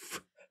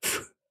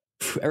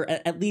 or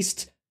at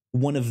least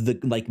one of the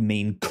like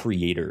main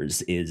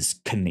creators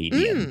is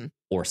Canadian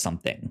or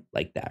something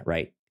like that,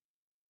 right?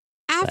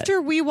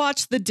 After we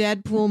watched the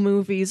Deadpool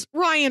movies,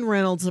 Ryan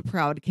Reynolds, a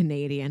proud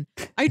Canadian.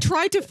 I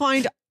tried to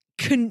find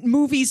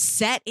movies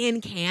set in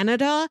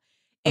Canada,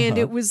 and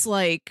it was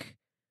like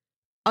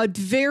a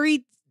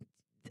very,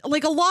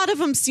 like, a lot of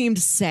them seemed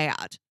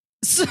sad.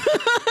 So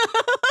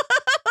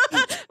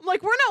I'm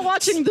like, we're not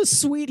watching The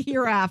Sweet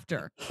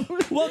Hereafter.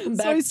 Welcome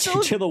back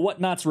to the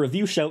Whatnauts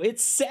review show.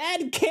 It's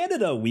Sad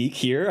Canada Week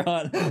here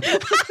on.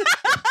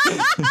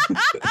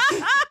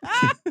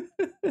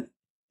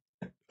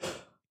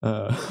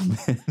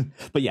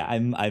 But yeah,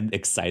 I'm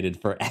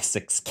excited for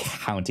Essex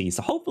County.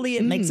 So hopefully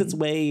it makes its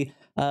way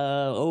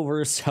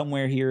over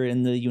somewhere here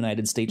in the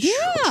United States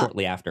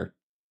shortly after.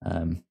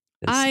 That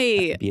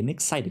would be an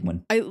exciting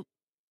one.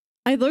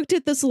 I looked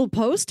at this little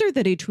poster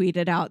that he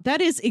tweeted out. That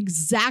is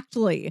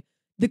exactly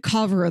the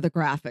cover of the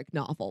graphic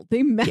novel.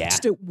 They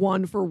matched it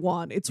one for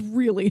one. It's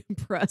really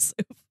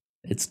impressive.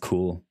 It's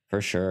cool for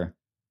sure.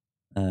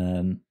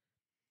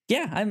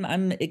 Yeah,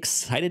 I'm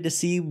excited to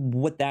see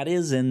what that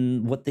is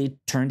and what they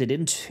turned it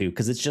into,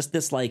 because it's just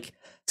this like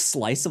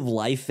slice of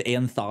life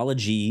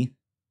anthology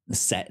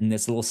set in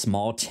this little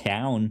small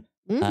town.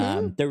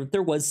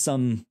 There was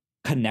some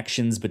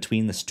connections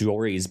between the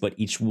stories, but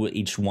each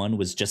one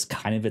was just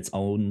kind of its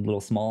own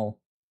little small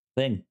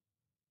thing,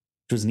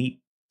 which was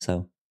neat.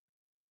 So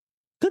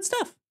good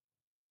stuff.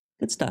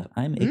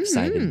 I'm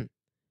excited.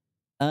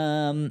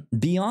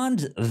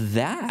 Beyond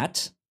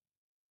that,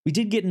 we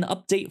did get an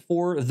update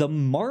for The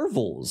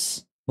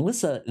Marvels.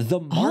 Melissa, The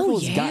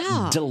Marvels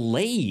got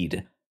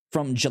delayed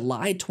from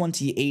July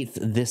 28th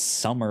this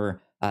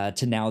summer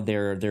to now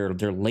their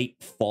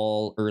late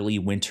fall, early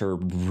winter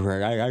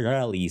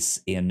release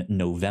in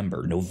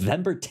November.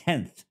 November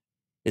 10th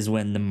is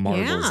when The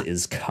Marvels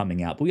is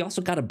coming out. But we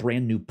also got a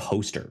brand new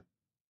poster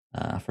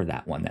for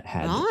that one that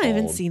had. Oh, I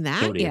haven't seen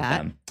that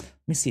yet. Let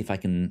me see if I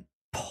can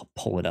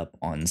pull it up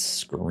on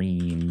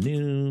screen.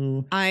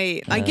 New.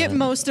 I get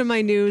most of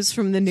my news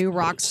from the new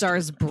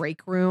Rockstar's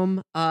Break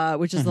Room,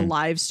 which is the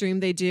live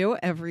stream they do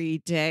every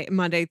day,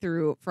 Monday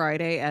through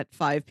Friday at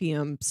 5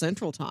 p.m.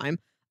 Central Time.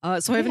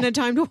 So I haven't had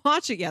time to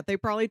watch it yet. They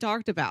probably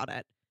talked about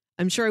it.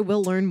 I'm sure I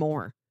will learn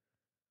more.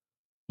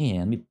 Yeah,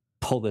 let me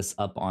pull this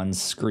up on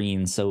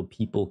screen so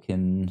people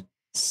can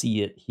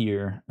see it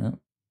here. Oh,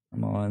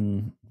 I'm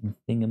on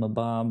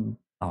Thingamabob.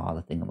 Oh,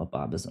 the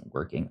Thingamabob isn't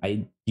working.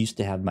 I used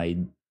to have my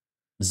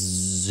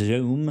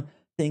Zoom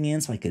thing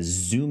in so I could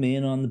zoom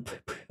in on the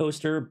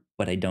poster,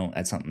 but I don't.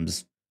 That's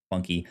something's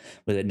funky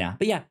with it now.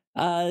 But yeah,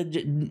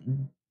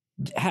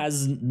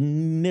 has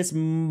Miss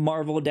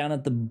Marvel down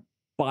at the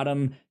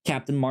bottom,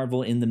 Captain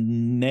Marvel in the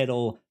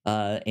middle,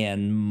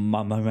 and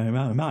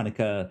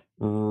Monica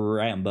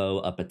Rambo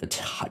up at the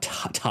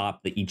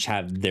top. They each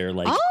have their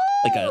like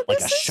a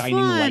shining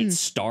light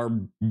star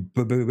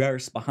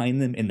burst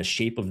behind them in the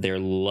shape of their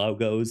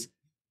logos.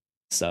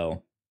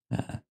 So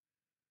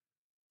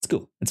it's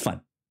cool. It's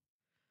fun.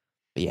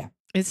 But yeah,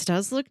 it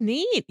does look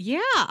neat. Yeah,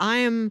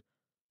 I'm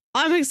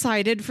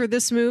excited for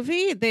this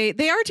movie.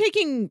 They are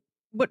taking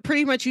what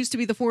pretty much used to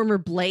be the former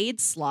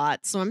Blade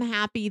slot. So I'm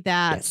happy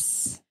that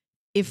Yes.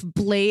 if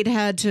Blade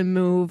had to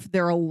move,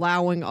 they're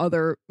allowing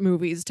other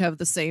movies to have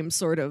the same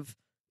sort of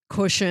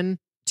cushion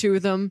to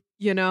them.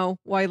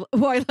 Why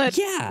let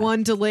Yeah.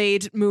 one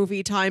delayed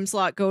movie time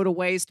slot go to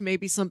waste?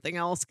 Maybe something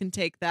else can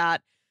take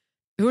that.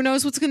 Who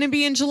knows what's going to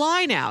be in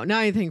July now?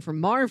 Not anything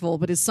from Marvel,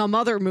 but is some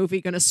other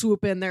movie going to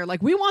swoop in there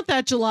like, we want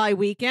that July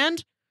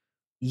weekend?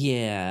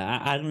 Yeah,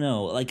 I don't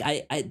know. Like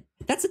I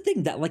that's the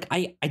thing that like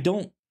I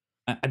don't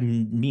I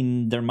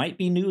mean there might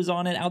be news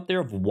on it out there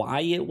of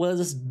why it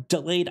was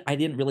delayed. I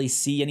didn't really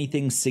see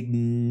anything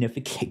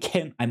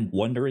significant. I'm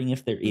wondering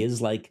if there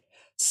is like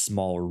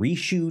small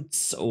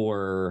reshoots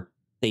or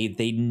they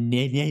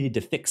needed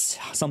to fix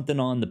something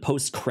on the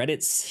post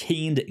credits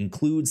scene to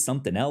include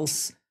something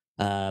else.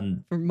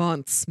 For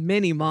months,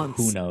 many months.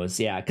 Who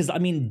knows? Yeah, because I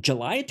mean,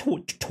 July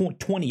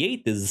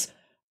 28th is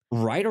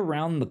right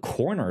around the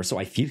corner, so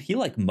I feel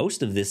like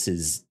most of this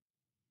is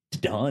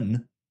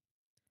done.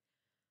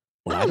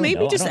 Well, Well,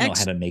 maybe just I don't know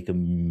how to make a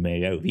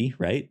movie,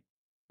 right?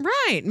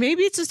 Right.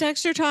 Maybe it's just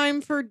extra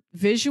time for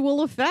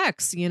visual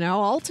effects.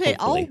 I'll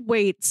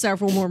wait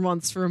several more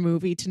months for a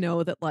movie to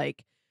know that,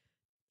 like,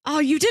 oh,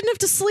 you didn't have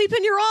to sleep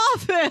in your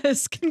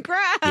office.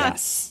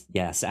 Congrats.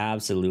 Yes,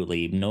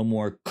 absolutely. No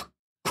more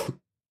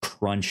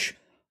crunch,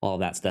 all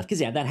that stuff. Because,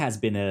 yeah, that has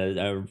been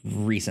a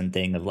recent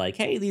thing of like,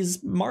 hey,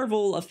 these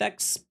Marvel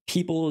effects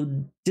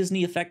people,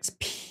 Disney effects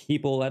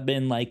people have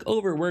been like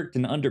overworked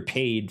and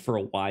underpaid for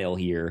a while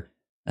here.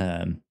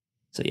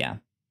 So, yeah,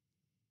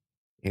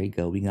 there you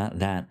go. We got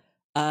that.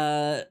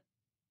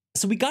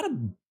 So we got a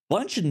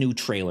bunch of new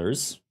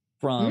trailers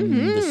from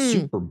the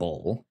Super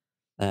Bowl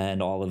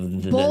and all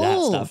of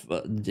that stuff.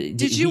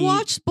 Did you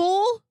watch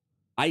Bowl?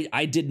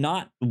 I did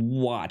not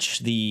watch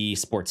the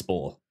Sports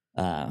Bowl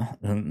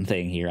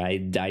thing here.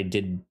 I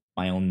did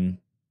my own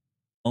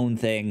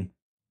thing.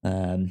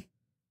 That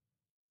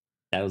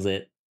was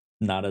it.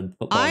 Not a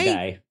football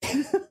guy.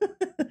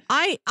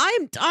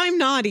 I'm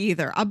not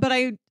either. But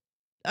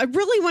I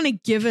really want to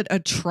give it a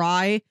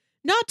try.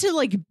 Not to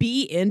like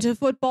be into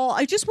football.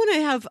 I just want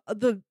to have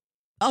the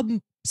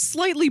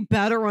slightly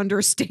better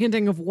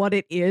understanding of what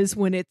it is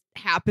when it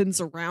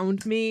happens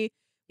around me.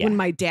 Yeah. When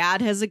my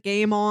dad has a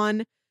game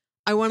on,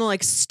 I want to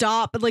like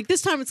stop. But like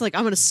this time it's like,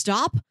 I'm going to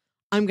stop.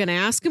 I'm going to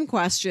ask him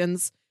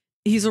questions.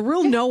 He's a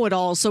real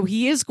know-it-all, so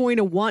he is going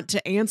to want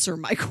to answer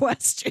my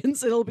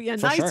questions. It'll be a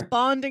nice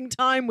bonding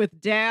time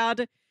with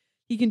dad.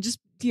 He can just,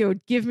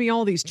 give me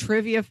all these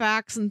trivia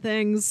facts and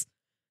things.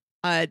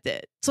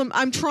 So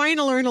I'm trying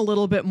to learn a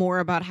little bit more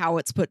about how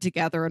it's put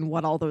together and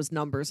what all those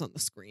numbers on the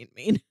screen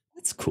mean.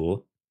 That's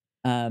cool.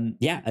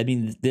 Yeah, I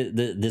mean,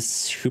 this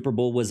Super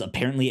Bowl was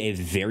apparently a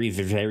very,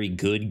 very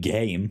good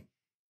game,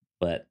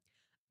 but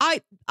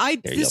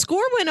the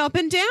score went up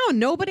and down.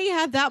 Nobody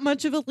had that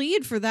much of a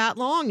lead for that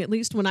long, at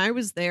least when I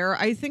was there.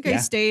 I think I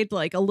stayed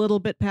like a little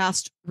bit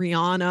past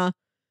Rihanna.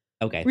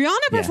 Okay.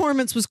 Rihanna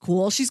performance was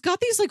cool. She's got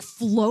these like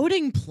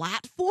floating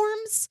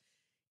platforms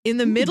in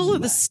the middle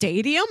of the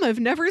stadium. I've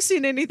never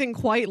seen anything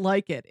quite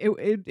like it.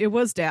 It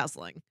was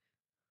dazzling.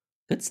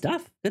 Good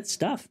stuff.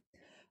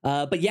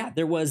 But yeah,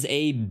 there was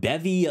a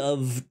bevy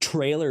of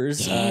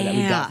trailers that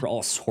we got for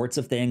all sorts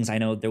of things. I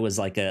know there was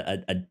like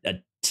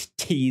a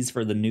tease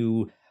for the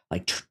new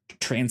like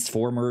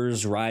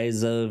Transformers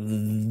Rise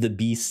of the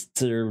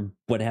Beasts or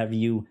what have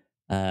you.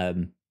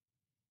 But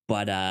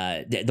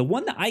the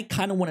one that I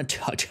kind of want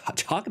to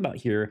talk about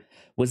here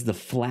was the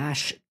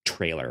Flash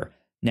trailer.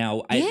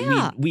 Now,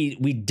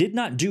 we did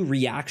not do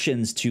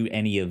reactions to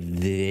any of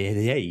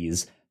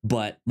these,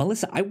 but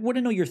Melissa, I want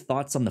to know your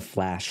thoughts on the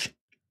Flash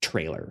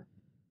trailer.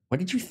 What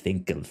did you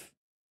think of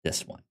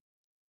this one?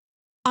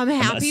 I'm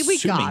happy we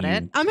got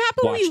it. I'm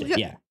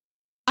happy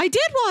I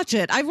did watch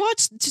it. I've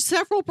watched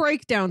several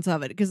breakdowns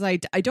of it because I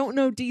don't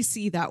know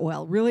DC that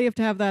well. Really have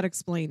to have that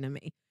explained to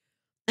me.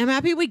 I'm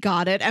happy we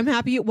got it. I'm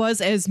happy it was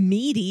as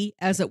meaty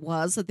as it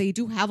was, that they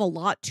do have a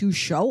lot to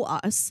show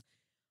us.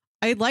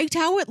 I liked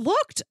how it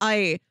looked.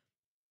 We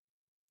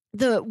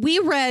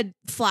read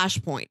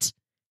Flashpoint,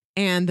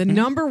 and the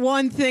number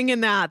one thing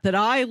in that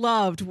I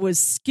loved was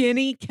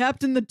skinny,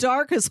 kept in the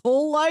dark his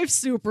whole life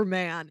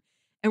Superman.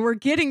 And we're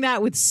getting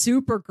that with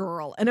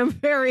Supergirl, and I'm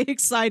very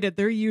excited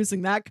they're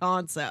using that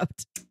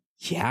concept.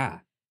 Yeah.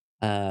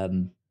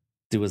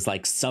 There was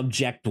like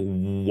Subject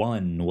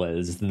 1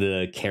 was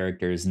the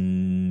character's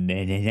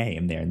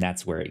name there, and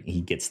that's where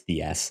he gets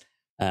the S.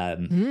 But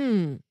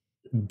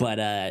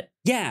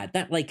yeah,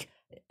 that like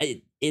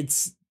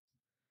it's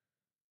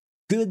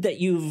good that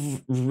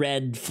you've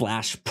read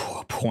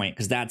Flashpoint,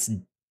 because that's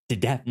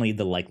definitely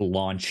the like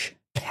launch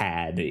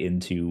pad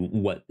into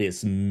what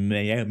this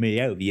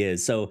movie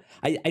is. So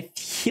I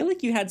feel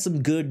like you had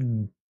some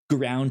good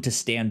ground to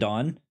stand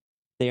on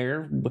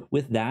there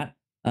with that.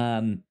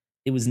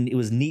 It was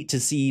neat to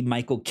see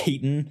Michael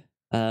Keaton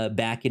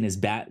back in his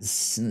bat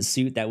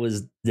suit. That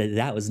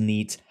was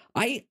neat.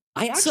 I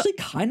actually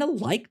kind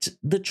of liked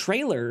the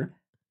trailer.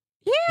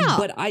 Yeah.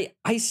 But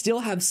I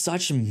still have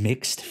such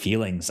mixed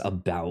feelings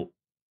about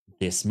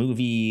this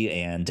movie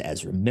and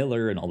Ezra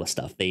Miller and all the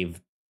stuff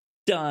they've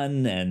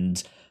done,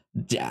 and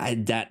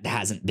that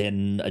hasn't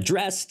been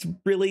addressed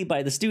really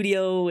by the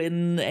studio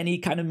in any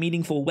kind of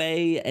meaningful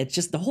way. It's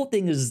just the whole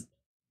thing is,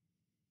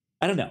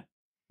 I don't know,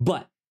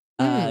 but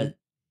I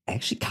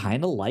actually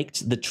kind of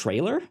liked the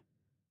trailer.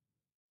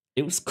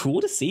 It was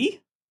cool to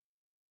see.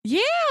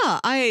 Yeah,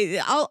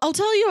 I'll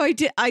tell you,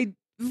 I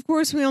of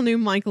course we all knew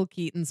Michael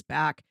Keaton's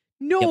back.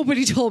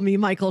 Nobody told me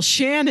Michael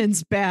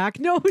Shannon's back.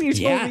 Nobody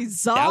told me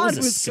Zod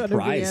was going to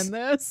be in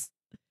this.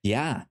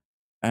 Yeah.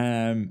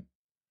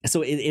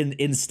 So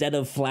instead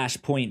of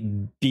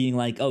Flashpoint being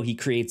like, oh, he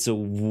creates a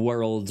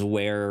world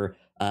where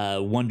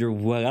Wonder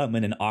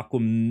Woman and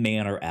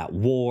Aquaman are at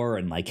war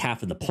and like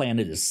half of the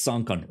planet is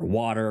sunk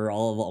underwater,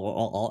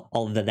 all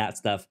of that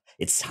stuff.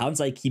 It sounds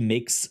like he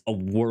makes a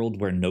world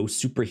where no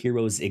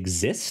superheroes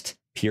exist,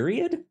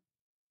 period.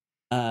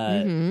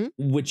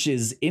 Which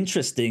is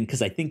interesting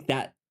because I think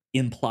that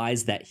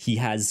implies that he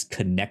has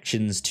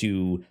connections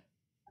to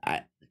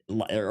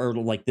or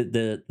like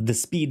the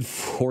Speed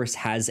Force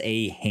has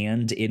a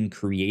hand in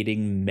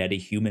creating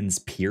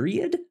metahumans,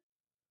 period,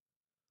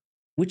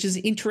 which is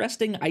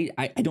interesting.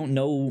 I don't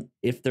know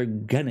if they're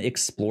gonna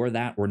explore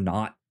that or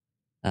not,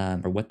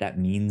 or what that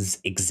means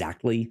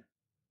exactly,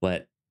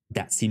 but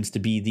that seems to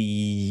be the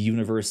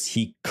universe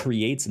he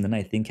creates, and then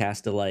I think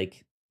has to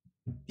like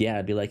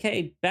be like,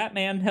 hey,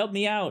 Batman, help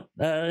me out.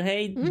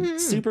 Hey,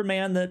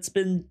 Superman that's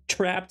been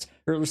trapped,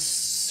 or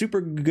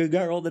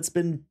Supergirl that's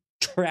been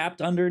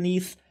trapped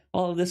underneath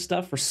all of this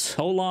stuff for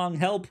so long,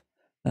 help.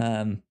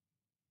 My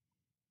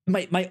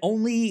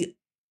only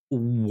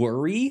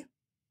worry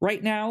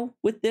right now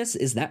with this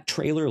is that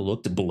trailer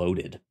looked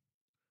bloated.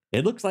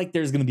 It looks like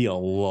there's going to be a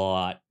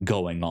lot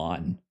going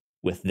on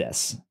with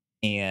this.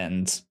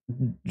 And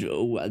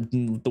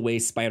the way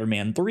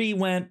Spider-Man 3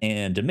 went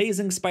and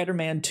Amazing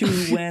Spider-Man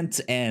 2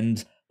 went,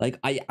 and like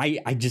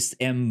I just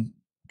am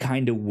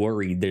kind of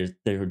worried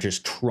they're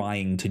just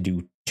trying to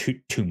do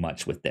too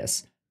much with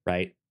this,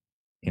 right?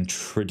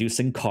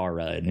 Introducing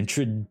Kara and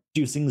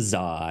introducing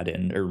Zod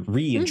and or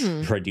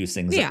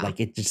reintroducing Zod. Yeah. Like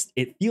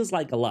it feels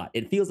like a lot.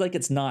 It feels like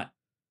it's not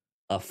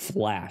a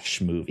Flash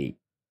movie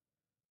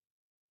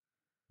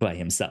by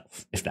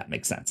himself, if that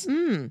makes sense.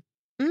 I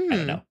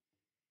don't know.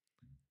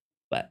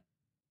 But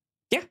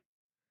yeah,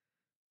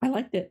 I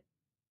liked it.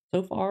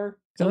 So far,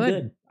 so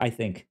good, I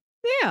think.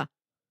 Yeah.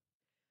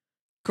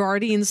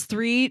 Guardians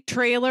 3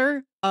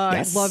 trailer.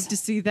 Yes. I'd love to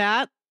see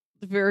that.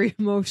 Very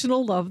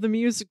emotional. Love the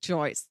music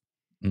choice.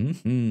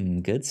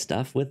 Good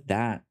stuff with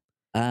that.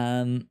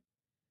 There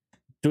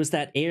was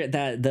the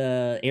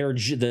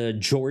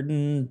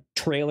Jordan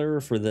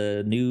trailer for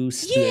the new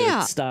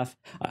stuff.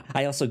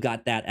 I also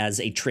got that as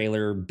a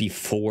trailer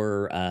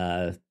before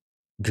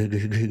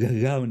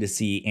going to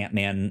see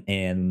Ant-Man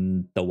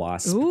and the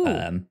Wasp,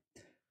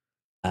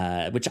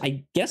 which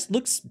I guess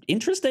looks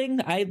interesting.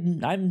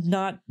 I'm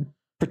not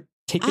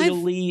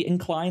particularly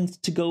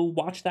inclined to go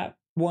watch that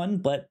one,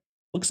 but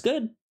looks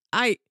good.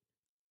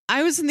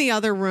 I was in the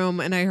other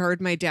room and I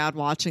heard my dad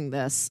watching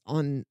this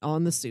on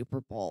the Super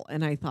Bowl,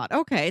 and I thought,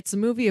 okay, it's a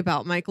movie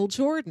about Michael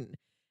Jordan.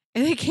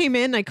 And I came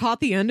in, I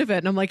caught the end of it,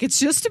 and I'm like, it's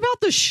just about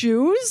the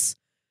shoes?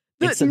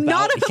 Not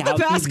about the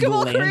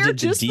basketball career,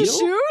 just the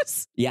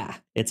shoes? Yeah,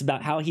 it's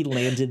about how he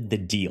landed the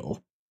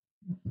deal.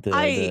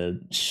 I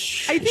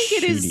think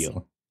it is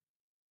deal.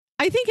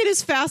 I think it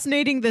is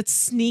fascinating that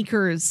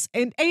sneakers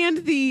and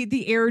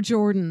the Air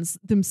Jordans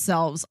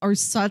themselves are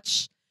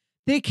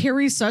they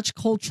carry such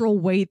cultural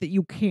weight that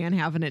you can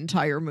have an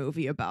entire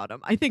movie about them.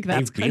 I think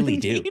that's they really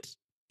do. Neat.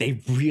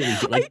 They really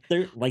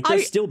do. They're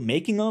still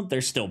making them. They're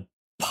still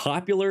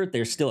popular.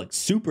 They're still like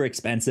super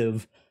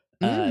expensive.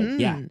 Like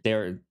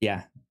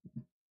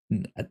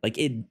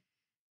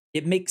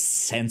it makes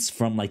sense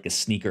from like a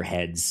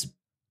sneakerhead's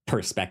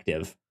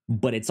perspective,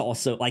 but it's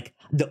also like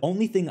the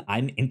only thing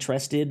I'm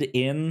interested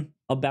in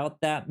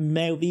about that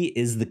movie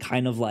is the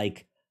kind of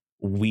like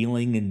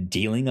wheeling and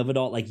dealing of it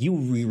all. Like you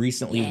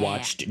recently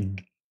watched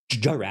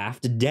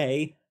Draft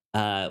Day,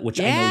 which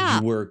I know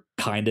you were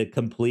kind of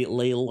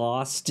completely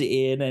lost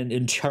in, and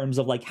in terms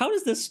of like, how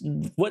does this,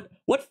 what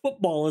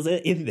football is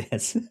it in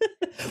this?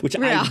 Which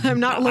I'm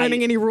not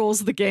learning any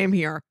rules of the game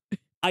here.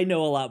 I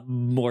know a lot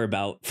more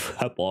about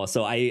football,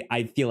 so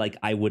I feel like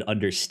I would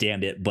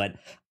understand it, but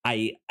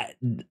I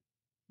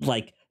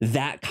like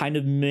that kind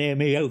of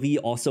movie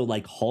also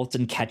like Halt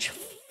and Catch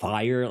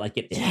Fire. Like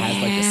it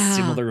has like a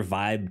similar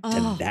vibe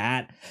to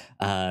that.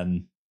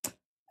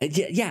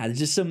 There's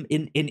just some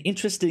an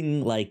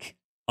interesting like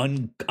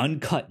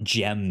uncut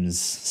gems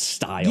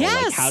style.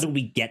 Yes. Like how do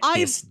we get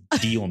this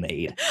deal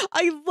made?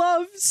 I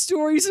love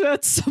stories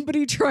about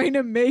somebody trying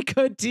to make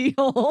a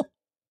deal.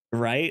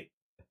 Right.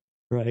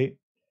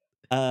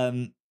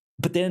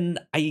 But then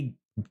I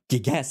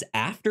guess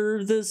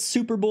after the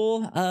Super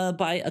Bowl,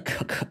 by a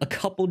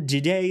couple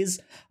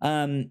days,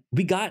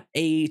 we got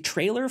a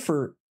trailer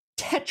for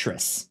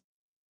Tetris,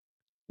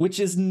 which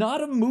is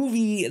not a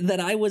movie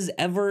that I was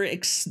ever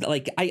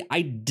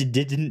I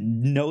didn't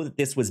know that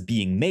this was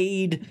being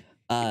made,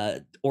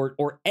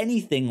 or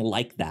anything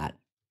like that.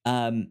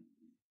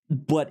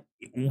 But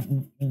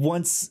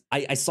once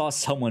I saw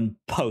someone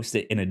post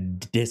it in a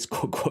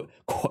Discord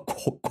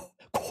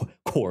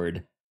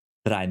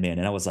that I'm in,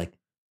 and I was like,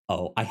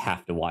 oh, I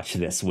have to watch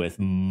this with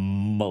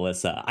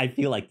Melissa. I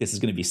feel like this is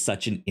going to be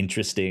such an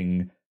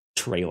interesting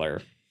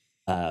trailer.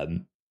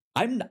 I'm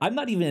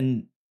not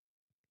even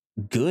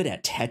good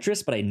at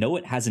Tetris, but I know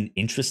it has an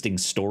interesting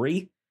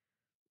story.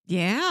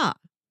 Yeah.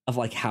 Of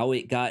like how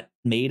it got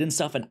made and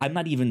stuff, and I'm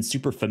not even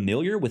super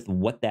familiar with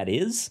what that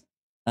is.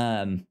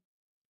 So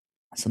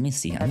let me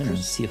see. I'm gonna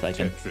see if I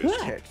can.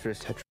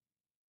 Tetris.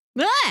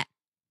 Ah!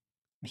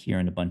 I'm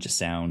hearing a bunch of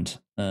sound.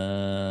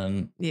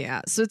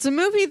 Yeah, so it's a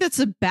movie that's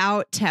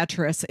about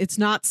Tetris. It's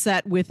not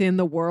set within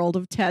the world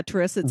of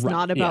Tetris. It's Right,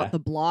 not about yeah. the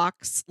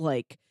blocks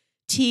like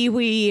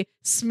Tiwi,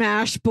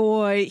 Smash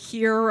Boy,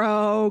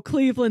 Hero,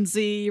 Cleveland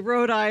Z,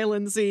 Rhode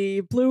Island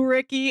Z, Blue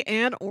Ricky,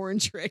 and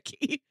Orange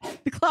Ricky.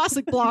 The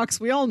classic blocks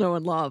we all know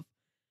and love.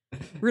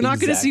 We're not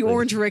going to see Exactly.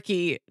 Orange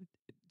Ricky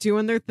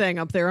doing their thing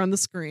up there on the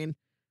screen.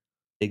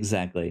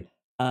 Exactly.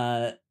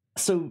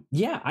 So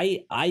yeah,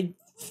 I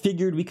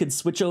figured we could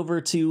switch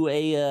over to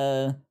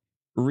a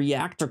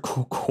reactor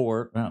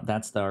core. Well,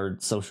 that's our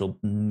social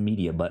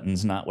media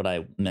buttons, not what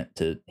I meant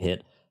to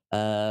hit.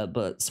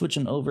 But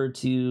switching over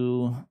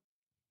to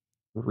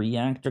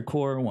reactor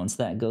core. Once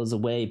that goes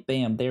away,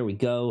 bam, there we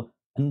go.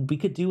 And we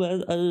could do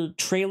a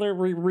trailer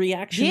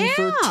reaction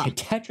for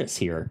Tetris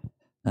here.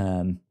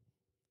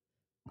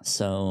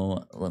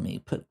 So let me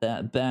put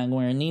that back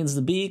where it needs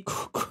to be.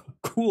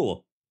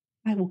 Cool.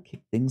 I will kick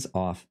things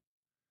off.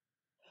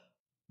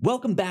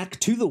 Welcome back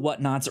to the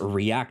Whatnauts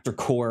Reactor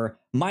Core.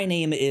 My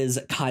name is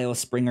Kyle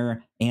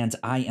Springer, and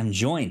I am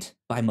joined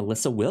by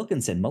Melissa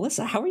Wilkinson.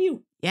 Melissa, how are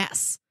you?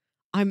 Yes,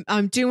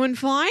 I'm doing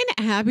fine.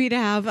 Happy to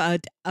have a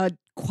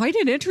quite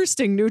an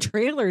interesting new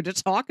trailer to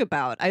talk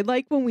about. I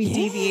like when we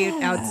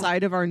deviate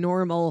outside of our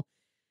normal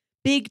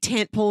big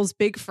tent poles,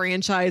 big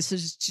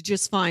franchises to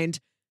just find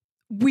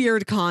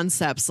weird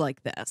concepts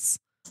like this.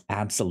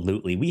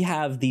 Absolutely. We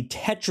have the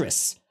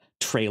Tetris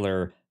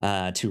trailer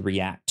to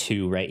react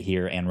to right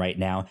here and right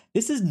now.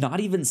 This is not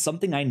even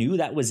something I knew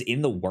that was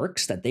in the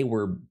works that they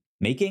were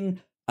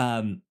making.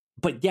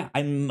 But yeah,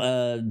 I'm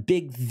a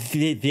big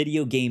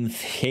video game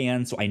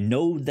fan, so I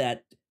know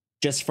that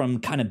just from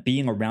kind of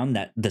being around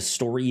that, the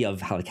story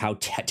of how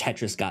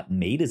Tetris got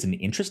made is an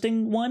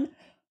interesting one.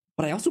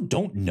 But I also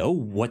don't know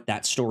what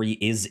that story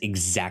is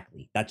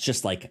exactly. That's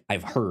just like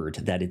I've heard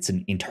that it's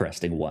an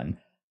interesting one.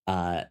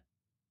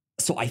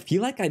 So I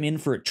feel like I'm in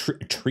for a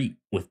treat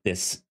with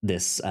this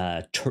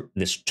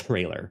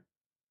trailer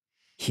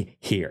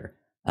here.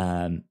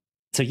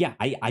 So yeah,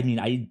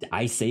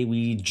 I say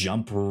we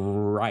jump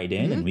right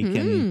in and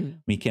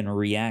we can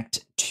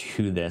react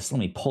to this. Let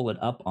me pull it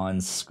up on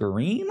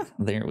screen.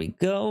 There we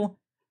go.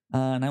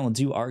 And I will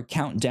do our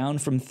countdown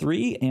from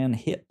 3 and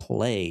hit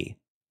play.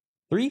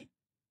 3,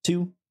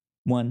 2,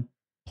 1,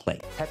 play.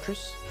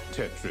 Tetris.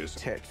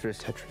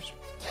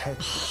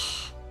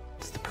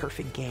 It's the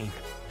perfect game.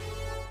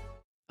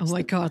 Oh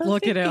my God,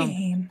 look at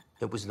him.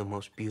 It was the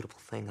most beautiful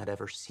thing I'd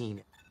ever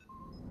seen.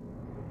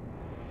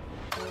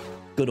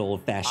 Good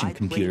old fashioned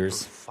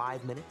computers.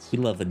 5 minutes. We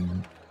love a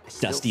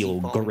dusty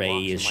old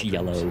grayish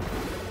yellow.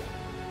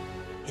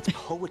 It's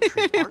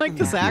poetry. I like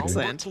this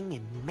accent. Working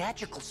in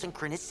magical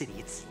synchronicity.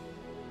 It's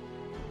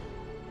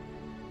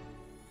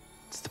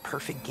the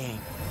perfect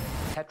game.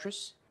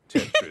 Tetris.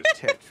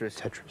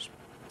 Tetris.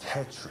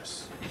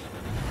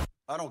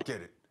 I don't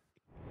get it.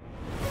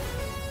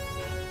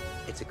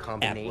 It's a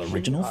combination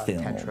Original of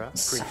films.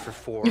 Tetra, Greek for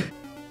 4,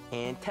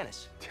 and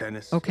tennis.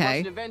 Tennis.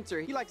 Okay.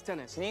 Inventor, he likes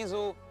tennis.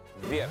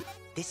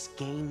 This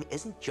game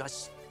isn't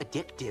just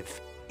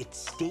addictive. It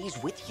stays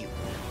with you.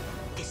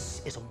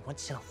 This is a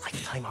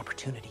once-in-a-lifetime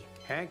opportunity.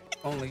 Hank,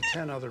 only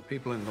 10 other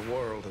people in the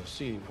world have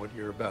seen what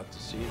you're about to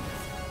see.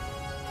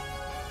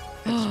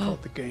 It's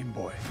called the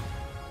Gameboy.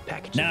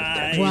 Package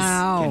Nice.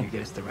 Wow. Can you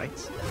get us the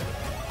rights?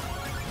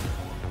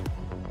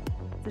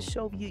 The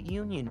Soviet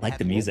Union Like had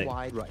the music.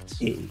 worldwide rights.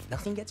 Hey.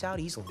 Nothing gets out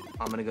easily.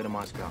 I'm gonna go to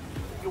Moscow.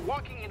 You're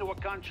walking into a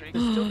country.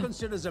 Still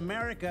considers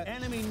America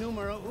enemy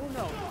numero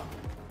uno.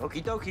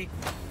 Okie dokie.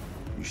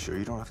 You sure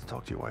you don't have to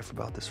talk to your wife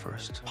about this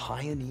first?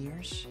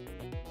 Pioneers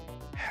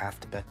have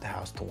to bet the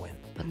house to win.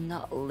 But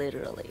not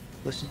literally.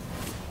 Listen.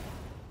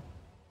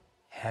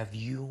 Have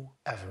you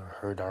ever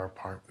heard our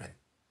apartment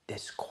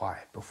this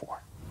quiet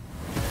before?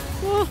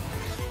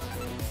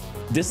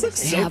 This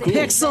looks so Yeah, cool.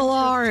 pixel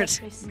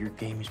art. Your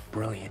game is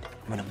brilliant.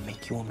 I'm gonna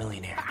make you a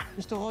millionaire.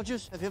 Mr.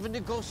 Hodges, have you ever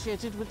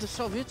negotiated with the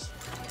Soviets?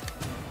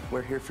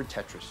 We're here for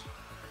Tetris.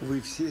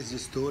 Вы все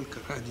здесь только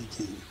ради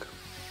денег.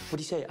 What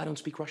do you say? I don't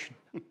speak Russian.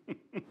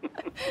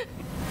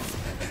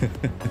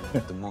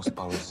 The most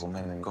powerful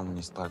man in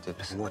Communist Party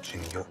is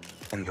watching you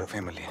and your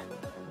family.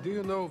 Do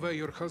you know where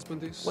your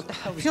husband is? What the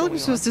hell I is feel like going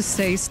I'm supposed to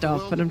say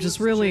stuff, but I'm just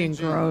really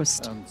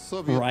engrossed.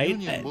 Right?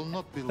 I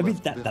mean,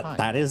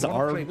 that is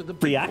our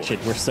reaction.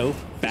 We're so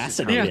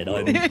fascinated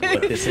on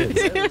what this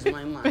is.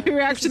 My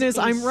reaction is,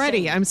 I'm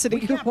ready. I'm sitting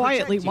here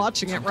quietly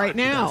watching it right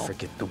now.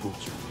 Forget the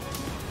rules.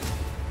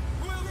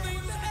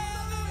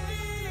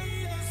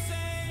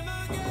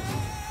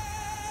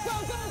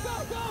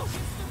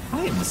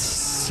 I am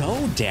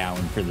so down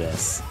for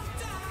this.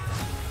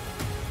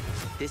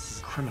 This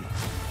is criminal.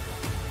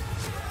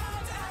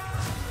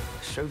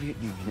 The Soviet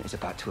Union is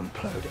about to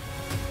implode.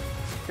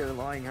 They're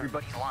lying.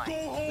 Everybody's lying.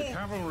 The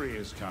cavalry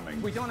is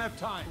coming. We don't have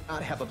time.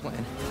 I have a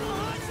plan.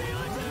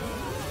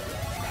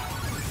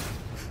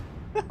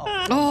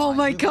 Oh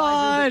my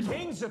God.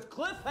 Kings of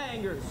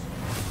cliffhangers.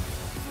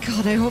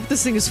 God, I hope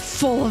this thing is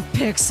full of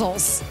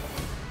pixels.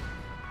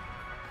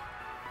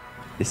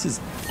 This is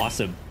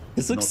awesome.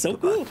 This looks so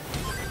Not cool.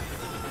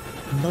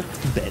 Not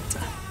bad.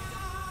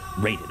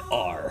 Rated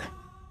R.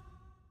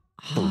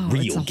 For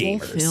real it's a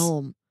gamers.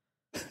 whole film.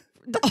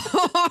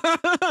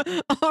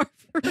 R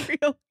for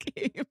real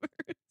gamers.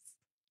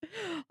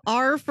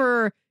 R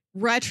for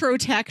retro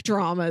tech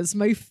dramas,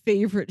 my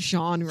favorite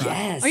genre.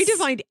 Yes. I need to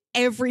find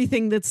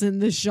everything that's in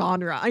this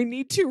genre. I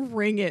need to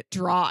wring it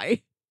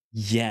dry.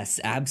 Yes,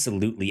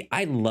 absolutely.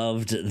 I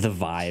loved the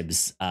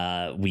vibes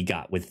we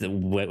got with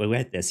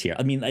this here.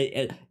 I mean,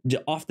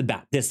 off the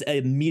bat, this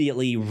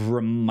immediately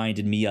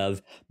reminded me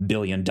of $1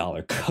 Billion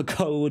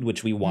Code,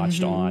 which we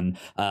watched on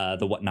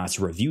the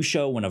Whatnauts review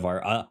show, one of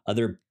our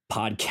other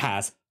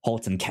podcasts,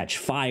 Halt and Catch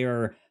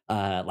Fire.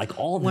 Like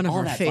one of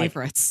our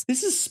favorites. Like,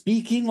 this is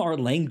speaking our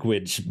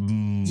language.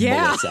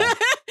 Yeah.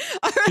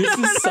 This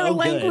is so our good.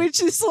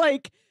 language is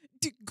like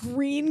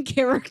green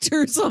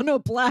characters on a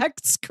black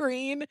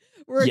screen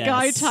where a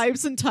guy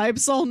types and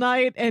types all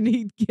night and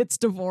he gets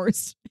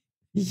divorced.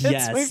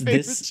 That's my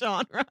favorite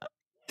genre.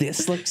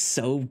 This looks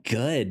so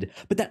good.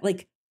 But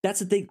that's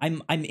the thing.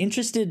 I'm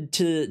interested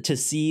to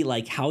see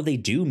like how they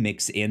do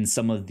mix in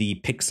some of the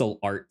pixel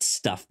art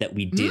stuff that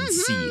we did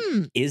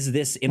see. Is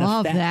this in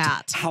Love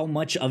effect that. how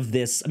much of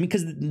this? I mean,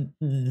 because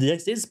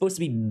this is supposed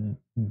to be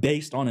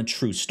based on a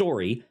true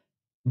story.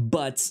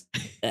 But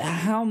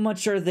how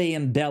much are they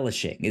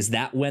embellishing? Is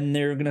that when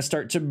they're going to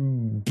start to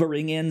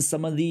bring in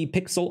some of the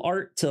pixel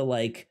art to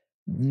like,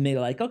 maybe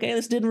like, okay,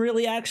 this didn't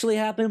really actually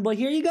happen, but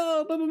here you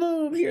go. Boom, boom,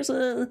 boom. Here's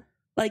a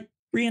like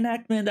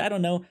reenactment. I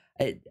don't know.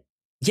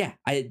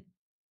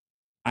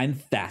 I'm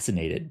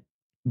fascinated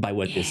by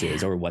what this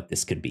is or what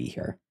this could be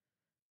here.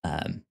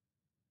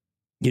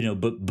 You know,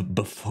 but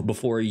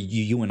before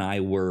you and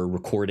I were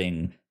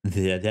recording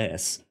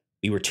this,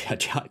 we were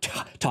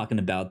talking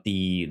about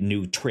the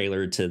new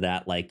trailer to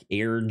that like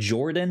Air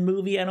Jordan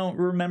movie. I don't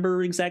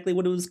remember exactly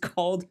what it was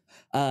called,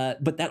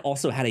 but that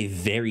also had a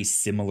very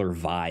similar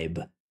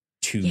vibe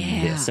to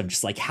this. I'm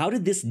just like, how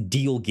did this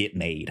deal get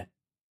made?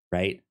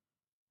 Right?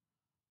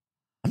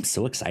 I'm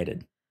so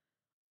excited.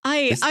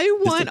 I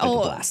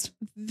want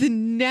the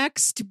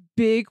next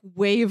big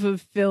wave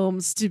of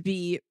films to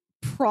be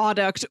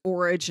product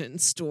origin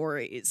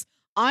stories.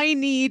 I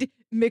need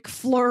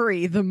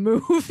McFlurry, the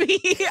movie.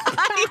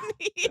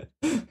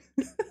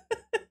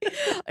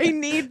 I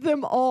need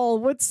them all.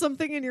 What's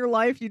something in your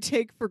life you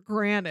take for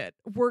granted?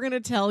 We're going to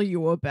tell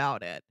you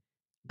about it.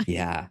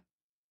 Yeah.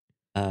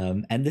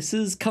 And this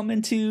is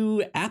coming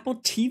to Apple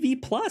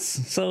TV Plus.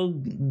 So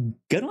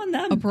good on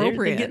them.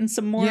 Appropriate. They're getting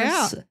some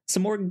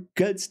more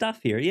good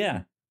stuff here.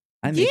 Yeah.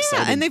 I'm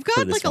excited. And they've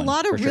got like a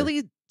lot of sure.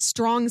 really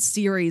strong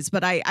series,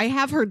 but I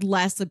have heard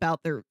less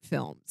about their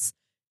films.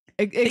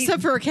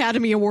 Except for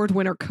Academy Award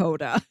winner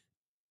Coda.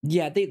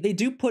 Yeah, they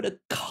do put a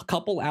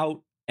couple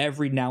out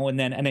every now and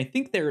then, and I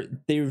think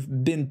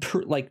they've been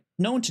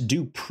known to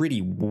do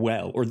pretty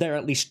well, or they're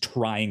at least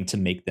trying to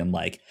make them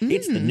like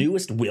it's the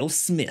newest Will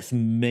Smith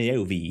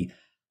movie.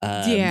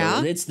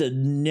 It's the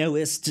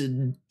newest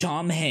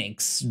Tom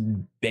Hanks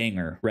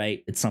banger,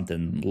 right? It's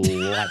something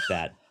like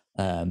that.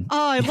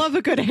 I love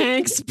a good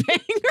Hanks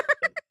banger.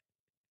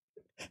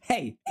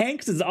 Hey,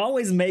 Hanks is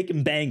always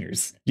making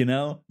bangers, you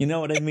know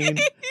what I mean?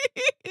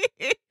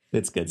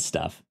 It's good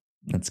stuff.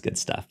 That's good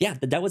stuff. Yeah,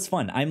 that was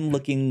fun. I'm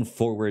looking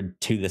forward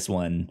to this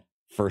one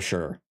for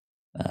sure.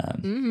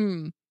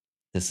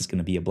 This is going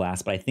to be a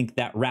blast, but I think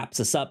that wraps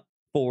us up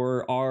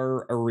for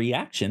our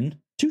reaction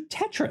to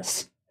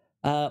Tetris.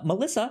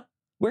 Melissa,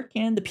 where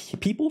can the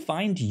people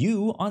find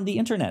you on the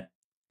internet?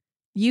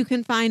 You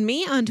can find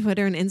me on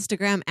Twitter and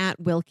Instagram at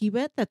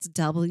Wilkywit. That's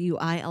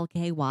WILKYWIT.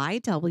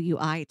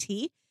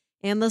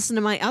 And listen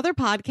to my other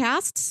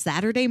podcast,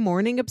 Saturday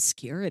Morning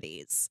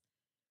Obscurities.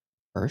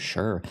 For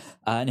sure.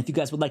 And if you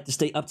guys would like to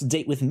stay up to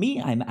date with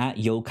me, I'm at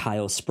Yo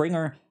Kyle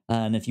Springer.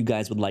 And if you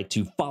guys would like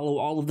to follow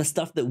all of the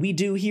stuff that we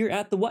do here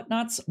at the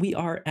Whatnauts, we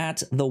are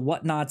at the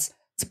Whatnauts.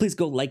 So please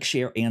go like,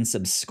 share, and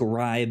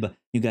subscribe.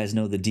 You guys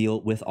know the deal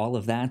with all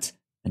of that.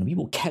 And we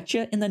will catch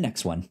you in the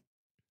next one.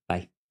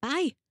 Bye.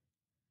 Bye.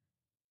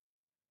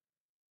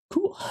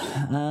 Cool.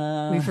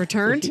 We've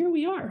returned. So here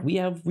we are. We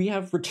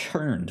have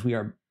returned. We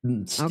are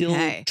still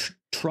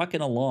trucking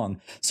along.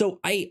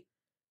 So I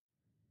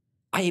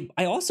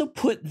also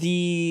put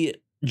the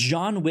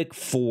John Wick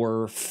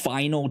 4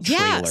 final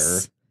trailer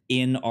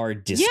in our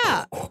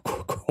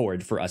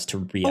Discord for us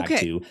to react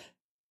to.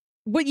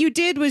 What you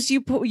did was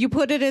you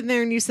put it in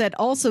there and you said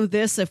also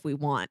this if we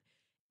want.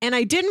 And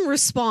I didn't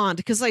respond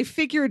because I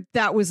figured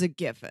that was a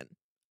given.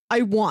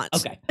 I want.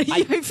 Okay.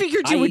 I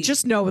figured you would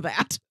just know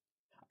that.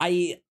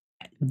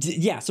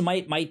 Yeah, so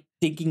my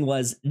thinking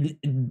was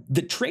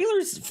the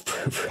trailers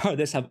for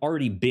this have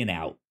already been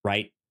out,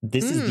 right?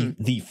 This is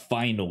the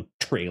final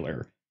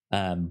trailer.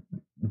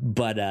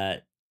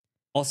 But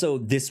also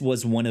this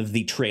was one of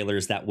the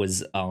trailers that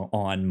was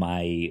on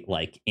my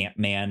like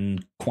Ant-Man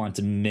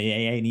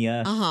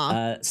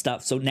Quantumania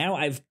stuff. So now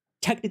I've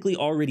technically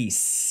already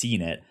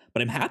seen it,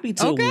 but I'm happy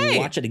to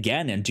watch it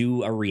again and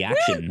do a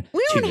reaction.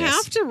 We don't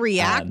have to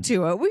react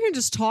to it. We can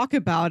just talk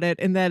about it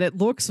and that it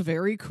looks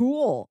very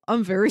cool.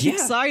 I'm very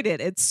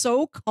excited. It's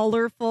so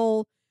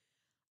colorful.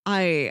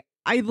 I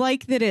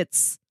like that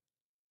it's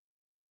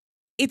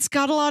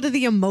got a lot of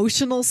the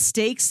emotional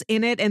stakes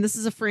in it, and this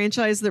is a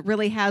franchise that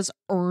really has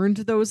earned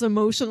those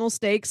emotional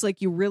stakes.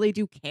 Like, you really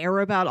do care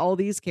about all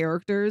these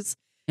characters.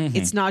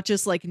 It's not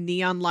just like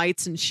neon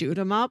lights and shoot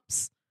 'em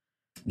ups.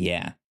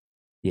 Yeah.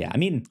 I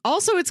mean,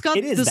 also it's got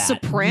the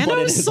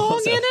Sopranos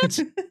song in it.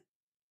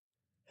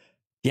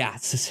 Yeah,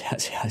 it's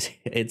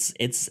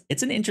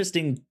an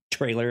interesting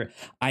trailer.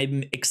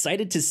 I'm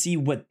excited to see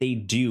what they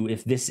do.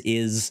 If this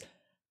is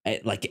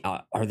like,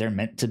 are there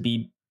meant to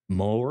be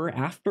more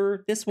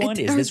after this one?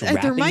 Is this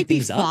wrapping there might be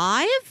things up?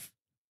 5?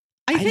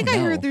 I think I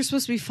heard there's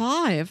supposed to be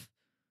 5.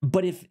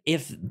 But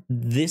if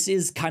this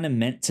is kind of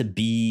meant to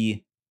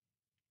be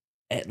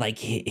like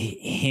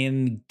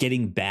him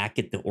getting back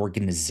at the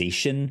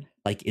organization,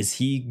 like, is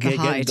he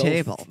gonna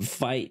go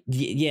fight?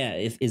 Yeah,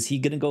 is he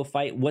gonna go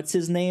fight? What's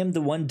his name?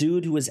 The one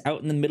dude who was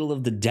out in the middle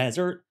of the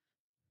desert.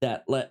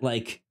 That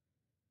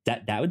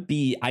would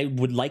be. I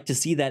would like to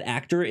see that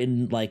actor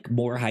in like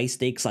more high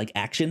stakes like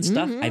action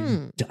stuff.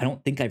 I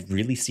don't think I've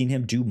really seen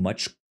him do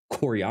much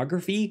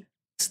choreography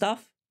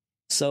stuff,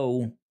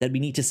 so that'd be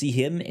neat to see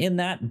him in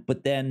that.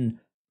 But then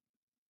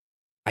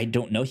I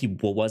don't know. He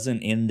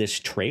wasn't in this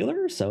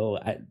trailer, so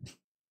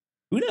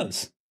who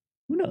knows?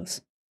 Who knows?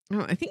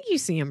 Oh, I think you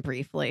see him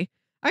briefly.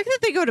 I think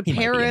they go to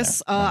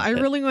Paris. I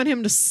really want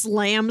him to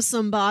slam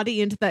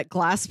somebody into that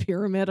glass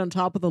pyramid on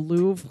top of the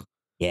Louvre.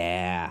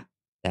 Yeah,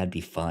 that'd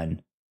be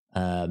fun.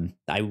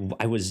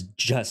 I was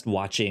just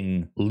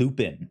watching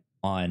Lupin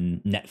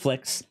on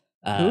Netflix.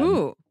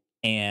 Ooh.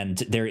 And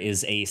there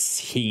is a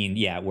scene,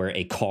 where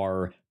a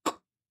car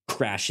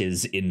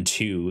crashes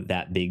into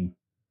that big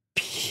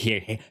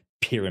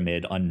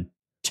pyramid on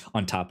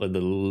top of the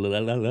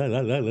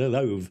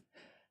Louvre.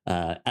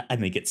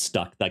 And they get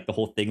stuck. Like, the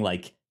whole thing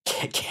like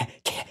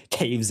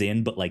caves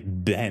in, but like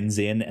bends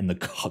in, and the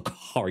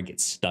car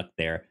gets stuck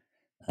there.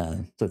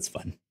 So it's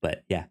fun.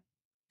 But yeah,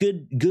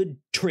 good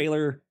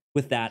trailer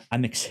with that.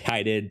 I'm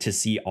excited to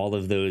see all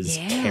of those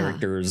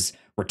characters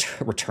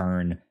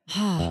return,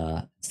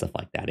 stuff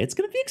like that. It's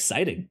gonna be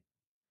exciting.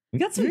 We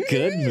got some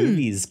good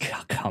movies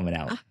coming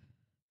out.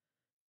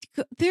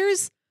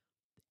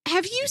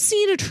 Have you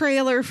seen a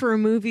trailer for a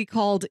movie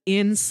called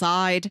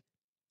Inside?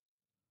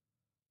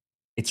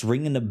 It's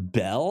ringing a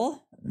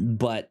bell,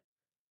 but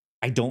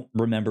I don't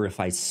remember if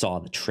I saw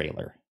the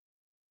trailer.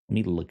 I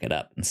need to look it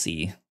up and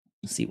see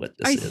what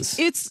this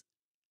is.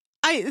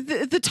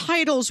 The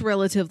title's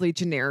relatively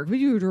generic, but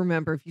you would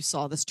remember if you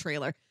saw this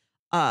trailer.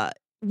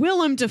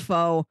 Willem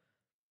Dafoe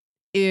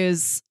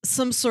is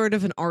some sort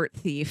of an art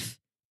thief.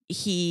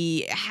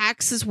 He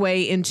hacks his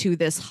way into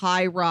this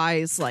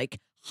high-rise, like,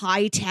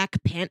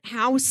 high-tech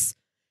penthouse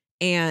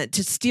and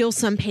to steal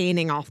some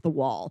painting off the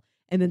wall.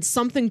 And then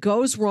something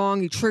goes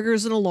wrong. He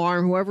triggers an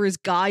alarm. Whoever his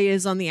guy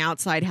is on the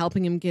outside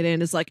helping him get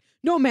in is like,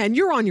 no, man,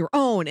 you're on your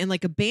own, and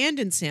like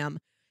abandons him.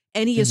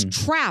 And he is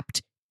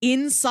trapped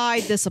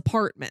inside this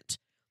apartment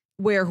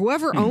where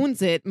whoever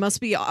owns it must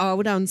be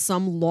out on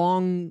some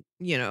long,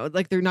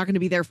 like they're not going to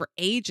be there for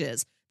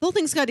ages. The whole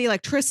thing's got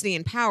electricity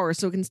and power,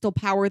 so it can still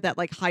power that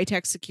like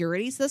high-tech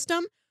security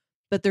system.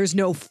 But there's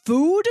no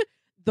food.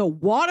 The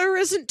water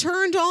isn't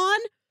turned on.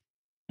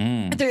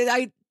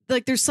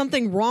 There's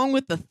something wrong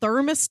with the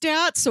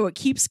thermostat, so it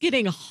keeps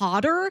getting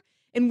hotter.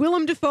 And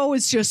Willem Dafoe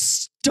is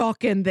just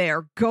stuck in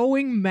there,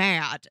 going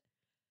mad.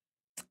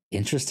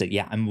 Interesting.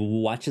 Yeah, I'm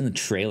watching the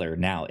trailer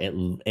now. It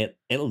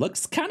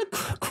looks kind of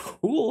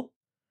cool.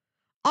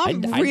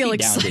 I'm real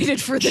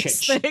excited for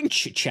this thing.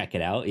 Check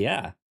it out.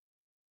 Yeah.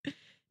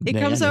 It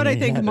comes out, I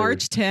think,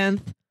 March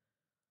 10th.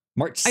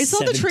 March 17th I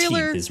saw the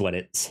trailer. Is what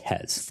it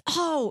says.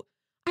 Oh,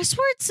 I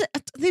swear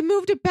they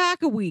moved it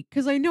back a week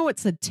because I know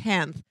it's the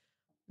 10th.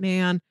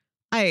 Man,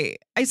 I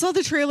saw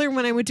the trailer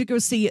when I went to go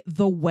see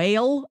The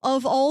Whale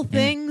of all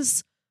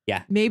things.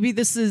 Yeah. Maybe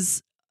this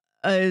is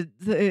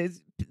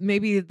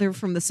maybe they're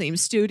from the same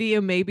studio.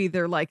 Maybe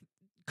they're like,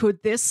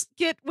 could this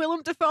get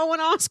Willem Dafoe an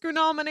Oscar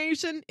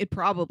nomination? It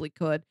probably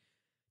could.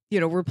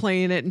 We're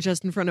playing it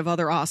just in front of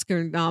other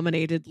Oscar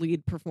nominated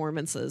lead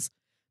performances.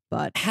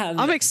 But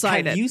I'm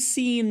excited. Have you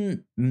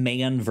seen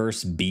Man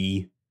vs.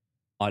 Bee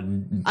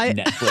on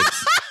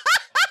Netflix?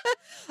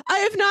 I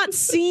have not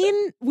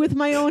seen with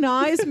my own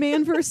eyes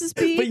Man vs.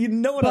 Bee. But you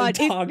know what I'm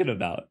talking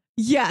about.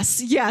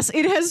 Yes.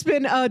 It has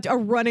been a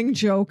running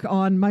joke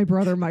on My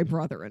Brother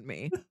and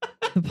Me,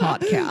 the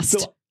podcast.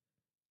 So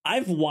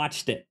I've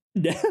watched it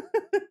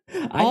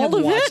I have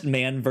watched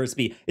Man vs.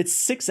 Bee. It's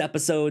 6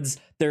 episodes.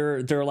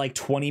 They're like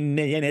 20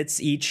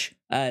 minutes each.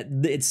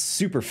 It's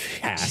super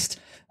fast.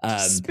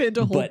 Spend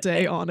a whole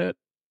day on it.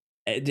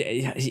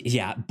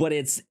 Yeah, but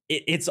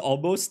it's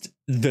almost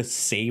the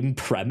same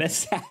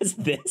premise as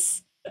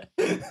this.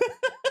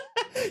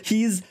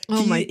 He's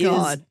like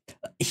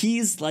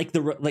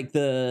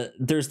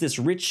there's this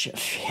rich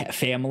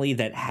family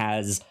that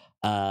has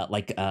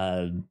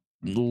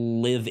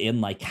live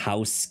in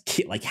house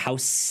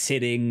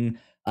sitting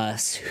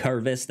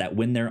service that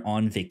when they're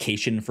on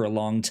vacation for a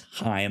long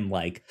time,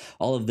 like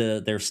all of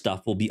their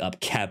stuff will be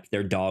upkept,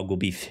 their dog will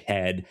be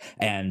fed,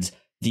 and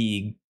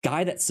the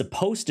guy that's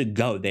supposed to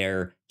go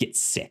there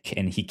gets sick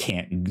and he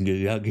can't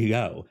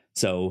go.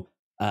 So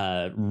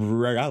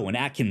Rowan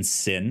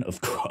Atkinson,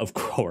 of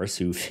course,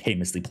 who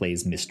famously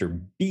plays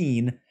Mr.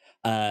 Bean,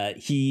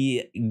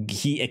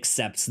 he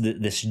accepts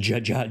this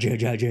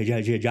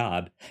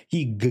job.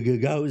 He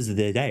goes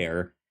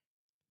there,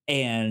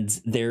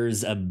 and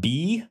there's a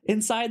bee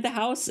inside the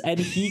house, and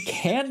he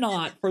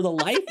cannot, for the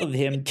life of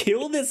him,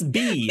 kill this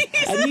bee.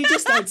 And he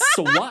just starts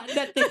swatting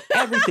at thing.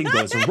 Everything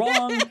goes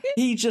wrong.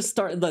 He just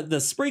starts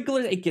the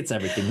sprinkler. It gets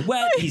everything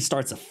wet. He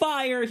starts a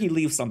fire. He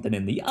leaves something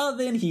in the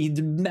oven. He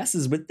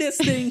messes with this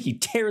thing. He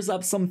tears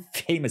up some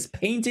famous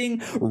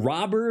painting.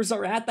 Robbers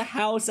are at the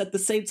house at the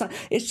same time.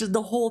 It's just,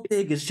 the whole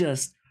thing is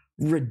just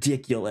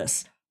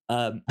ridiculous.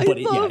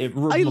 It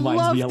reminds me a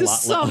lot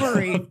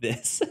of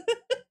this.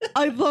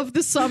 I love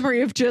the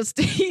summary of just,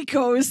 he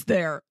goes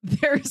there.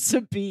 There's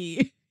a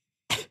bee.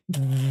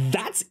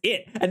 That's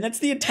it. And that's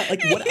the entire,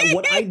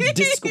 what I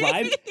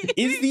described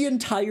is the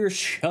entire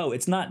show.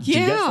 It's not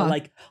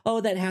just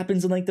that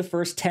happens in the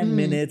first 10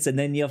 minutes and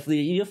then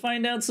you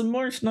find out some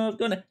more stuff.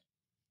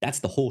 That's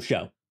the whole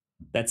show.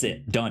 That's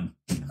it. Done.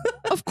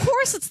 Of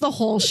course it's the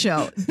whole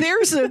show.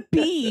 There's a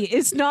bee.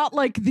 It's not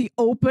like the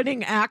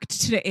opening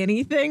act to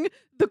anything.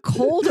 The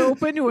cold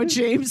open to a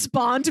James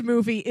Bond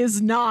movie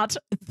is not,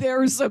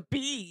 there's a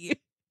bee.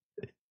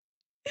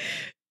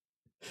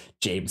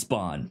 James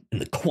Bond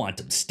and the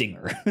Quantum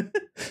Stinger.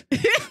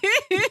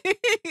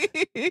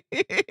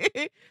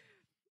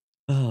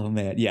 Oh,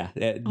 man. Yeah.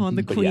 On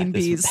the Queen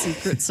Bee's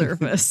Secret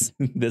Service.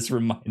 This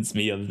reminds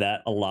me of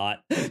that a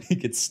lot. He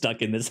gets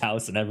stuck in this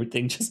house and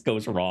everything just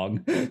goes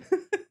wrong.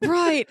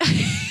 Right.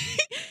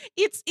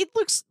 It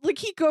looks like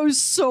he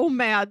goes so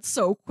mad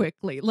so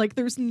quickly. Like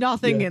there's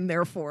nothing in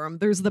there for him.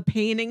 There's the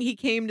painting he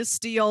came to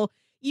steal.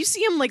 You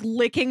see him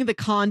licking the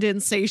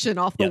condensation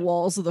off the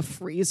walls of the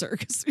freezer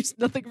because there's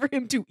nothing for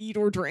him to eat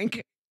or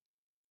drink.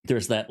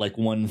 There's that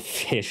one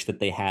fish that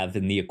they have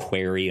in the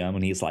aquarium,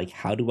 and he's like,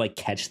 how do I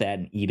catch that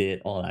and eat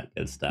it? All that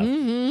good stuff.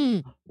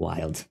 Mm-hmm.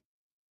 Wild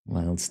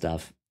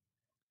stuff.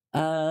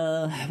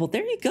 Well,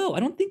 there you go. I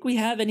don't think we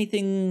have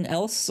anything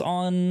else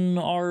on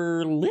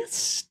our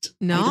list.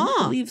 No. I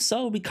don't believe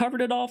so. We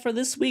covered it all for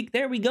this week.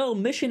 There we go.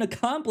 Mission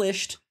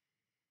accomplished.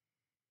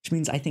 Which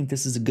means I think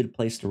this is a good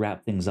place to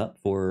wrap things up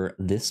for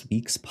this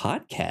week's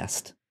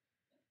podcast.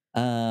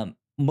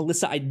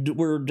 Melissa, I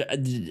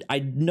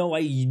know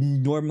I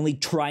normally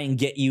try and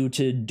get you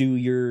to do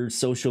your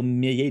social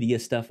media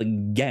stuff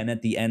again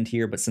at the end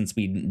here, but since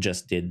we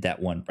just did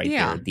that one there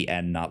at the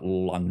end not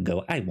long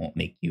ago, I won't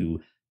make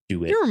you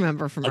do it. You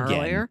remember from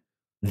earlier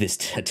this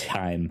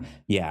time.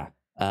 Yeah.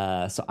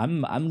 So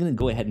I'm gonna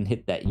go ahead and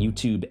hit that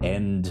YouTube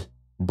end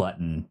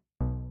button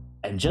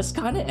and just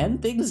kind of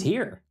end things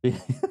here.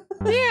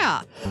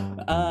 Yeah.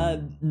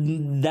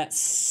 That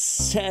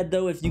said,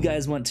 though, if you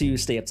guys want to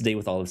stay up to date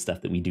with all the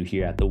stuff that we do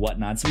here at the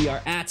Whatnauts, we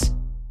are at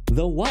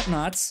the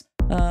Whatnauts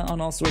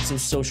on all sorts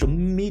of social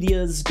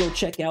medias. Go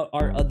check out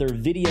our other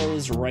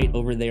videos right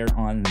over there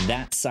on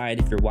that side.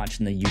 If you're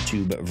watching the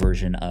YouTube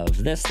version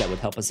of this, that would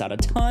help us out a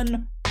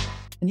ton.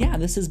 And yeah,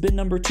 this has been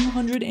number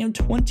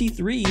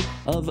 223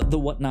 of the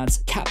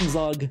Whatnauts Captain's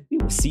Log. We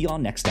will see y'all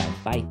next time.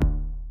 Bye.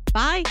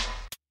 Bye.